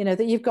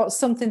 that you've got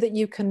something that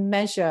you can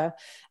measure.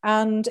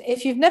 And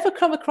if you've never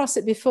come across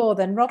it before,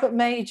 then Robert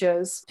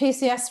Major's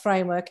PCS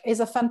framework is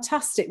a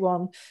fantastic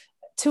one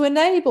to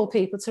enable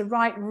people to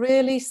write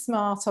really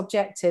smart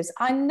objectives.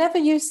 I never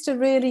used to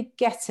really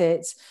get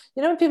it.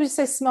 When people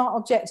say smart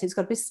objectives, it's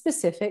got to be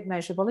specific,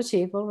 measurable,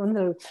 achievable,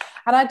 and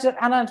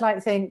I'd like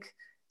to think,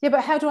 Yeah,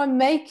 but how do I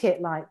make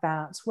it like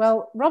that?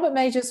 Well, Robert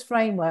Major's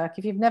framework,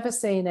 if you've never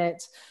seen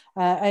it,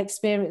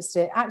 experienced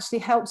it, actually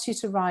helps you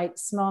to write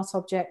SMART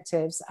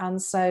objectives.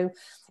 And so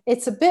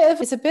it's a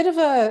bit of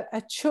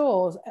a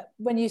chore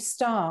when you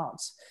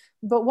start.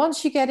 But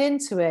once you get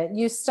into it,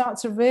 you start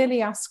to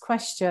really ask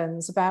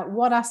questions about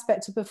what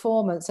aspect of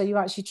performance are you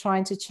actually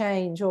trying to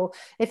change? Or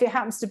if it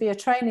happens to be a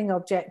training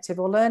objective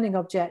or learning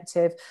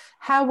objective,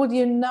 how will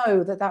you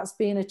know that that's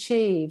been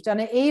achieved? And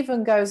it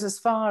even goes as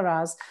far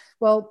as,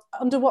 well,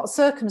 under what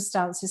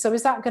circumstances? So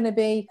is that going to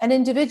be an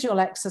individual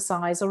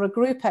exercise or a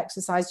group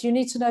exercise? You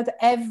need to know that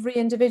every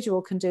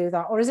individual can do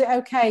that. Or is it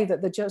okay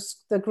that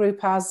the group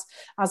as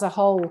a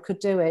whole could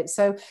do it?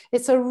 So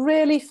it's a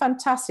really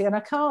fantastic, and I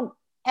can't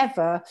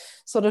ever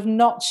sort of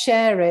not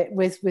share it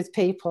with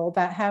people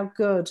about how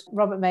good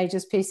Robert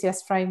Major's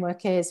PCS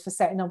framework is for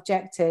setting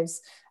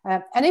objectives.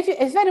 And if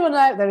anyone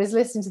out there is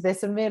listening to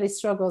this and really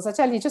struggles, I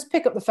tell you, just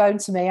pick up the phone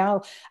to me.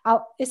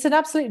 It's an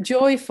absolute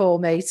joy for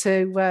me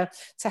to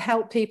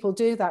help people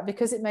do that,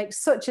 because it makes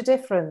such a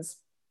difference.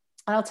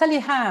 And I'll tell you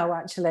how,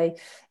 actually,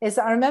 is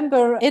that I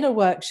remember in a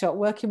workshop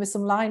working with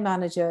some line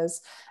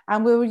managers,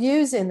 and we were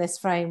using this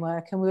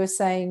framework, and we were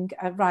saying,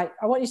 right,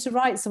 I want you to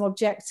write some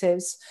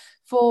objectives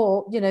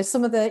for,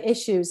 some of the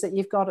issues that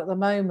you've got at the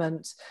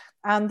moment.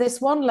 And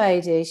this one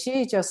lady,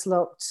 she just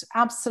looked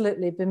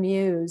absolutely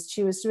bemused.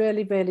 She was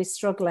really, really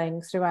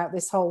struggling throughout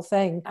this whole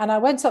thing. And I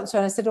went up to her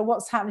and I said, "Oh,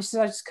 what's happening?" She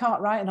said, "I just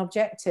can't write an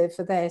objective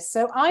for this."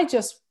 So I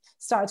just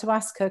started to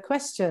ask her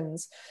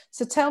questions.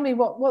 So tell me,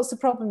 what's the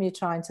problem you're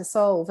trying to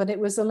solve? And it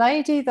was a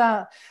lady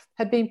that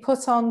had been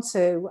put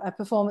onto a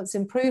performance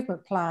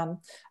improvement plan.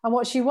 And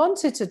what she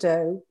wanted to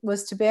do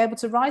was to be able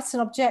to write an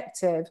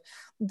objective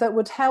that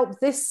would help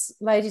this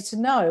lady to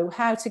know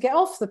how to get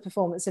off the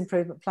performance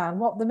improvement plan,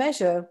 what the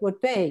measure would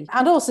be.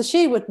 And also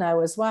she would know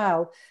as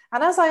well.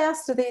 And as I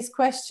asked her these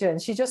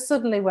questions, she just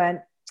suddenly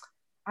went,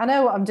 "I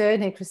know what I'm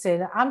doing here,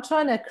 Christina. I'm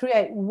trying to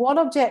create one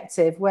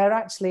objective where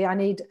actually I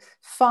need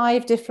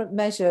 5 different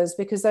measures,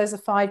 because those are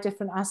 5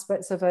 different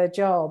aspects of her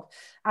job."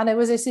 And it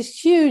was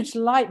this huge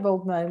light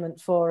bulb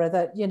moment for her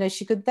that,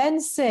 she could then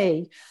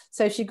see.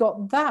 So she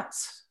got that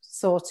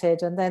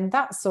sorted, and then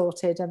that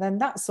sorted, and then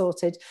that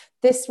sorted.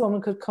 This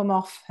woman could come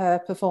off her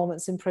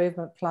performance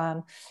improvement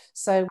plan.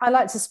 So I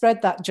like to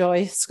spread that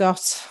joy,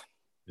 Scott.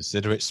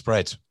 Consider it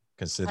spread.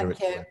 Consider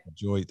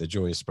it the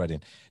joy is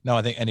spreading. No,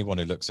 I think anyone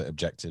who looks at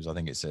objectives, I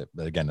think it's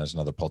again, there's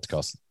another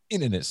podcast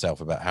in itself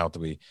about how do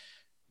we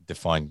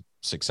define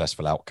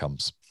successful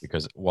outcomes,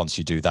 because once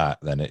you do that,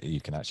 then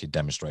you can actually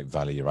demonstrate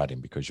value you're adding,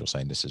 because you're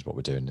saying this is what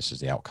we're doing, this is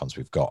the outcomes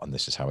we've got, and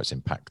this is how it's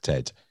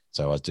impacted.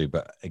 So I do,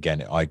 but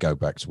again, I go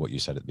back to what you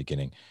said at the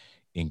beginning.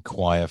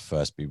 Inquire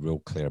first, be real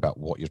clear about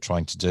what you're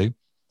trying to do,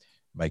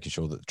 making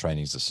sure that the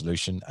training is the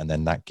solution, and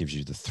then that gives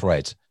you the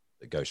thread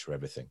that goes through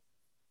everything.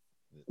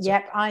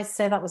 Yep, I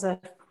say that was a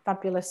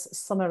fabulous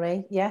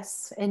summary.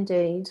 Yes,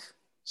 indeed.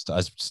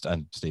 As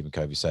Stephen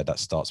Covey said, that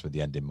starts with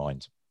the end in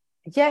mind.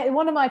 Yeah,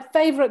 one of my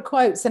favourite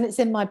quotes, and it's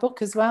in my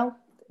book as well.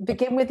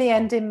 Begin with the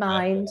end in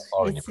mind.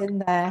 It's in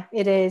there.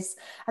 It is.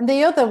 And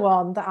the other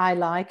one that I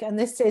like, and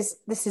this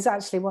is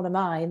actually one of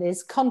mine,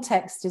 is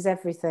context is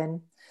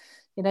everything.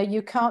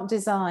 You can't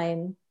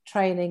design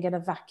training in a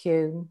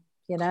vacuum,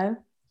 King.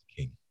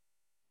 A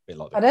bit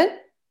like Pardon?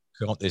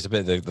 There's a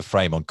bit of the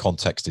frame on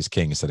context is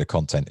king instead of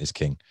content is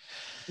king.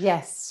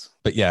 Yes.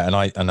 But yeah,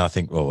 and I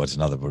think, well, it's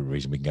another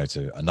reason we can go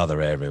to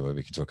another area where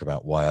we can talk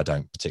about why I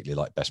don't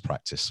particularly like best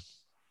practice.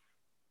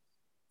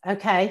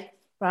 Okay,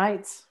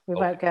 right. We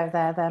won't go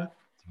there then.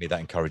 To me, that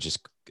encourages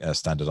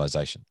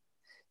standardization.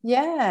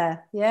 Yeah.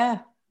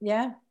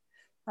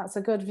 That's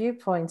a good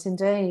viewpoint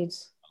indeed.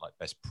 I like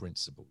best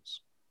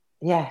principles.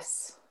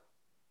 Yes.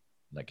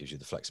 And that gives you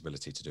the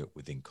flexibility to do it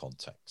within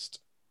context.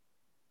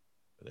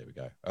 But there we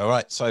go. All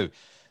right. So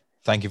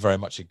thank you very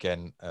much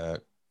again,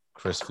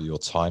 Chris, for your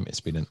time. It's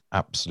been an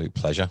absolute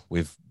pleasure.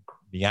 We've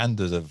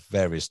meandered of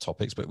various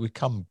topics, but we've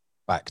come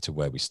back to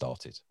where we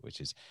started,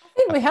 which is... I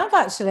think we have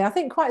actually. I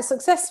think quite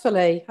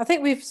successfully. I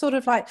think we've sort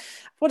of like,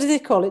 what do they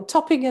call it?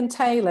 Topping and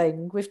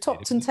tailing. We've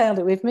topped and tailed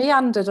it. We've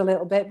meandered a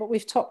little bit, but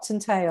we've topped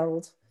and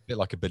tailed. A bit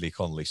like a Billy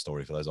Connolly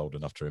story for those old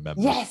enough to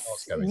remember. Yes.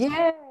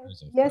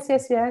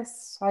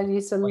 Yes. I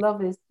used to love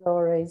his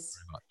stories.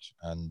 Very much.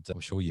 And I'm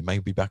sure you may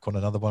be back on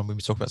another one when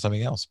we talk about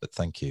something else, but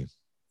thank you.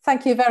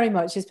 Thank you very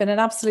much. It's been an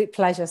absolute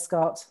pleasure,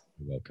 Scott.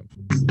 You're welcome.